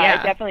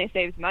 it definitely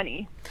saves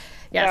money.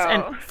 Yes,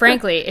 and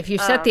frankly, if you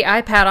set the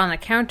iPad on the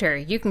counter,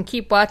 you can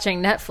keep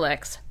watching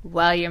Netflix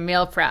while you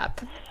meal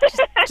prep.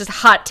 Just a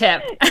hot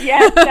tip.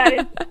 Yes,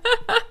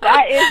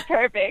 that is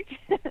perfect.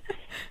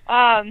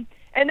 And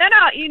then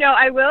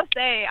I will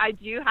say I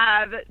do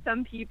have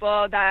some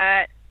people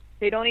that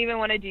they don't even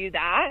want to do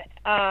that,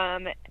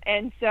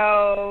 and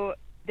so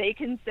they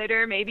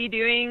consider maybe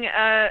doing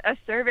a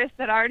service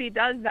that already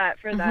does that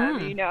for them.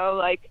 Mm-hmm.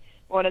 Like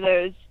one of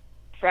those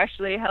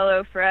Freshly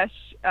HelloFresh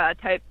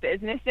type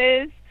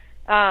businesses.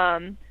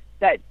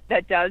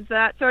 That does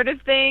that sort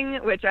of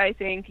thing, which I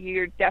think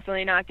you're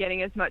definitely not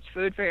getting as much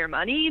food for your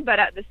money, but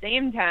at the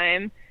same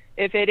time,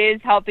 if it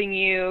is helping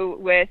you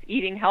with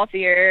eating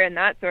healthier and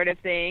that sort of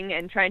thing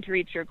and trying to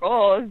reach your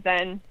goals,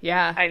 then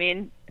I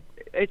mean,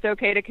 it's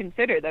okay to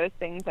consider those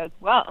things as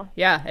well.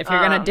 Yeah, if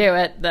you're going to do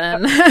it,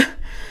 then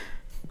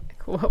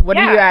what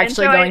are you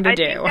actually going to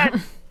do?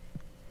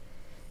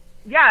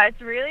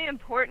 It's really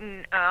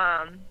important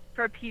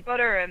for people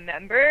to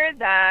remember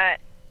that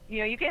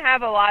you can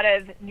have a lot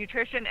of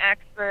nutrition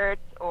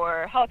experts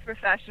or health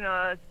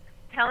professionals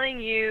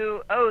telling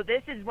you, oh,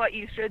 this is what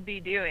you should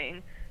be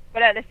doing.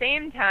 But at the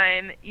same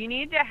time, you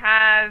need to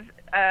have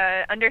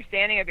an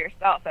understanding of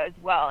yourself as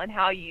well and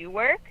how you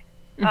work.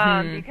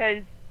 Mm-hmm.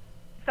 Because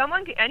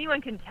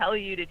anyone can tell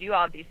you to do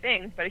all of these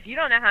things, but if you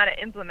don't know how to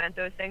implement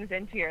those things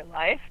into your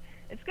life,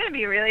 it's going to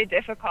be really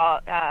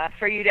difficult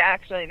for you to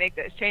actually make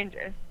those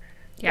changes.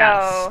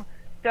 Yes.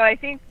 So I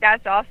think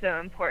that's also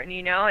important,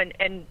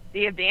 and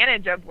the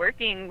advantage of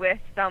working with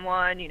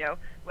someone,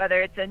 whether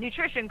it's a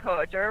nutrition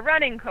coach or a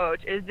running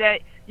coach, is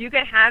that you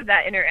can have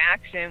that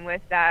interaction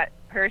with that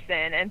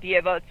person and be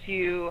able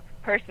to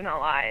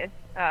personalize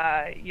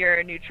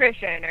your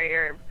nutrition or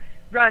your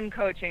run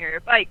coaching or your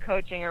bike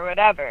coaching or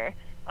whatever.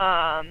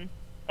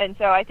 And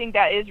so I think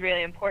that is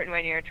really important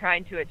when you're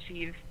trying to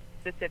achieve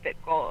specific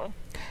goals.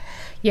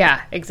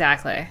 Yeah,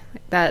 exactly.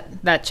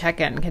 That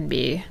check-in can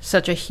be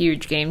such a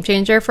huge game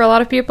changer for a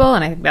lot of people,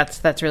 and I think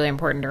that's really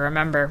important to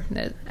remember.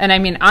 And I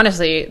mean,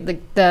 honestly,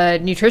 the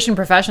nutrition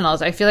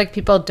professionals, I feel like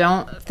people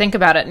don't think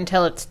about it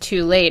until it's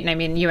too late. And I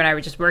mean, you and I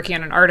were just working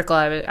on an article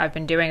I've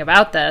been doing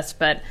about this,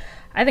 but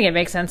I think it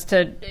makes sense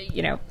to,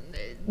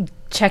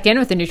 check in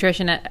with the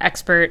nutrition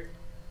expert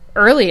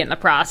early in the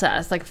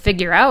process, like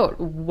figure out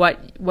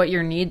what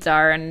your needs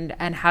are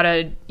and how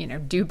to,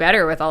 do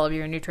better with all of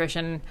your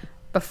nutrition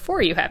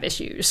before you have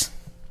issues.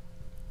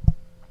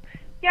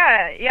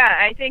 Yeah,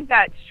 I think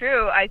that's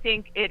true. I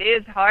think it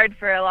is hard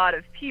for a lot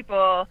of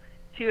people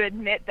to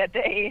admit that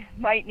they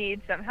might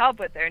need some help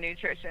with their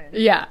nutrition.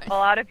 Yeah. A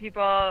lot of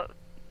people,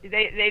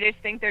 they just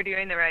think they're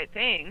doing the right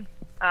thing.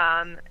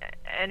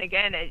 And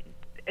again,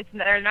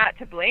 they're not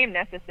to blame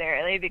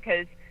necessarily,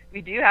 because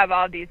we do have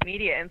all these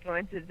media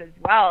influences as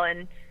well,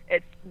 and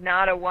it's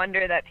not a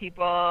wonder that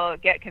people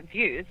get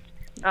confused.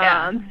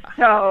 Yeah.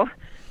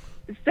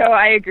 So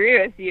I agree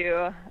with you.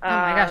 Oh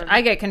my gosh,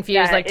 I get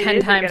confused like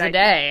 10 times a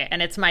day,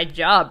 and it's my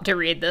job to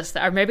read this.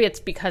 Or maybe it's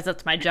because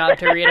it's my job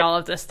to read all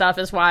of this stuff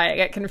is why I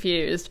get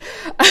confused.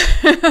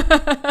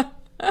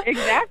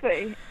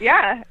 Exactly.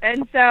 Yeah.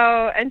 And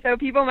so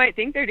people might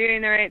think they're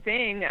doing the right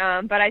thing,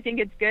 but I think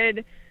it's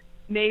good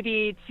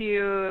maybe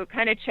to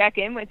kind of check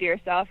in with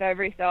yourself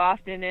every so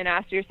often and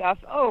ask yourself,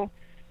 how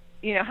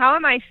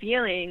am I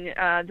feeling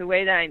the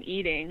way that I'm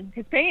eating?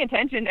 Because paying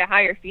attention to how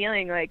you're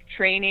feeling, like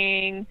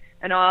training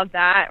and all of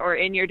that, or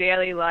in your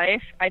daily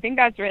life, I think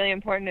that's really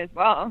important as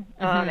well,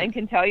 and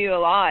can tell you a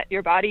lot.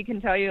 Your body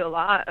can tell you a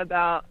lot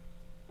about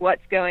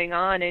what's going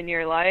on in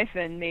your life,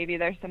 and maybe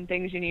there's some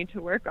things you need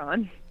to work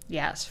on.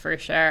 Yes, for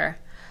sure.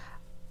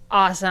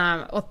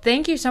 Awesome. Well,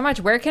 thank you so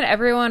much. Where can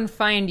everyone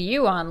find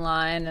you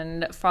online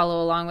and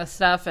follow along with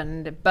stuff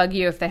and bug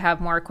you if they have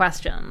more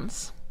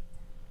questions?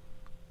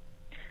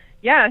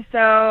 Yeah, so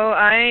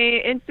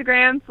I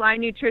Instagram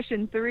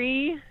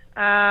FlyNutrition3,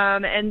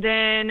 and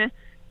then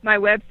my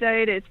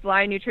website is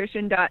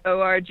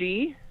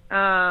flynutrition.org.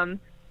 And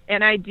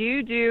I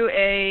do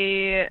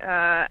a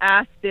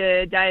Ask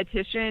the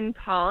Dietitian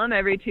column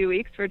every 2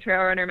 weeks for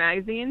Trail Runner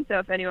Magazine. So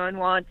if anyone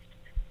wants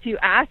to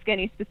ask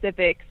any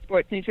specific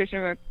sports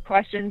nutrition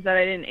questions that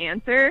I didn't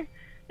answer,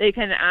 they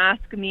can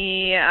ask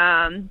me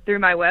through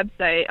my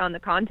website on the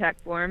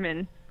contact form,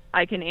 and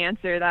I can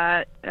answer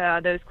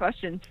those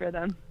questions for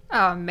them.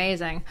 Oh,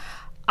 amazing.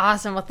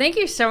 Awesome. Well, thank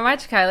you so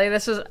much, Kylee.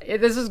 This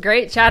was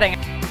great chatting.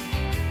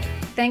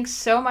 Thanks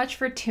so much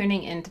for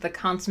tuning into the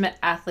Consummate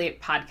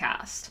Athlete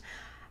podcast.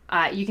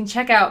 You can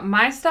check out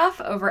my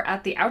stuff over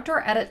at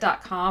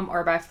theoutdooredit.com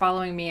or by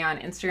following me on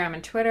Instagram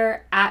and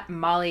Twitter at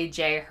Molly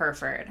J.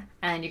 Herford.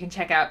 And you can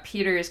check out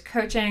Peter's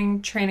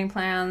coaching, training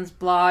plans,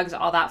 blogs,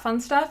 all that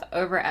fun stuff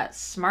over at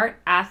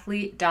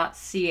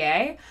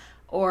smartathlete.ca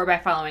or by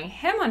following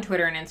him on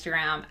Twitter and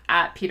Instagram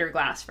at Peter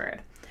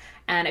Glassford.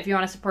 And if you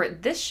want to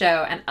support this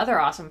show and other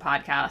awesome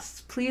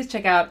podcasts, please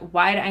check out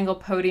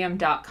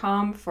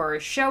wideanglepodium.com for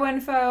show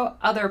info,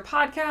 other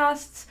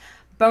podcasts,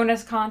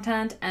 bonus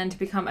content, and to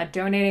become a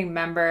donating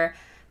member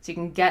so you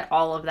can get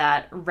all of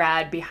that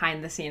rad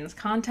behind the scenes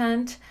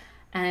content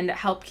and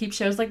help keep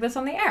shows like this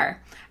on the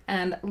air.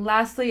 And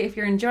lastly, if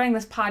you're enjoying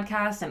this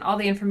podcast and all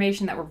the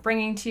information that we're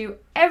bringing to you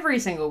every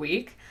single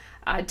week,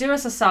 do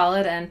us a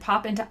solid and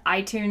pop into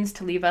iTunes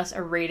to leave us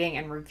a rating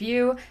and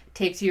review. It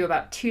takes you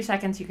about 2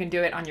 seconds. You can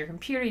do it on your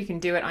computer, you can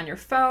do it on your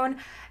phone,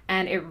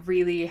 and it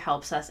really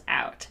helps us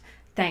out.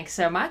 Thanks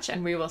so much,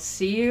 and we will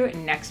see you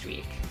next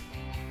week.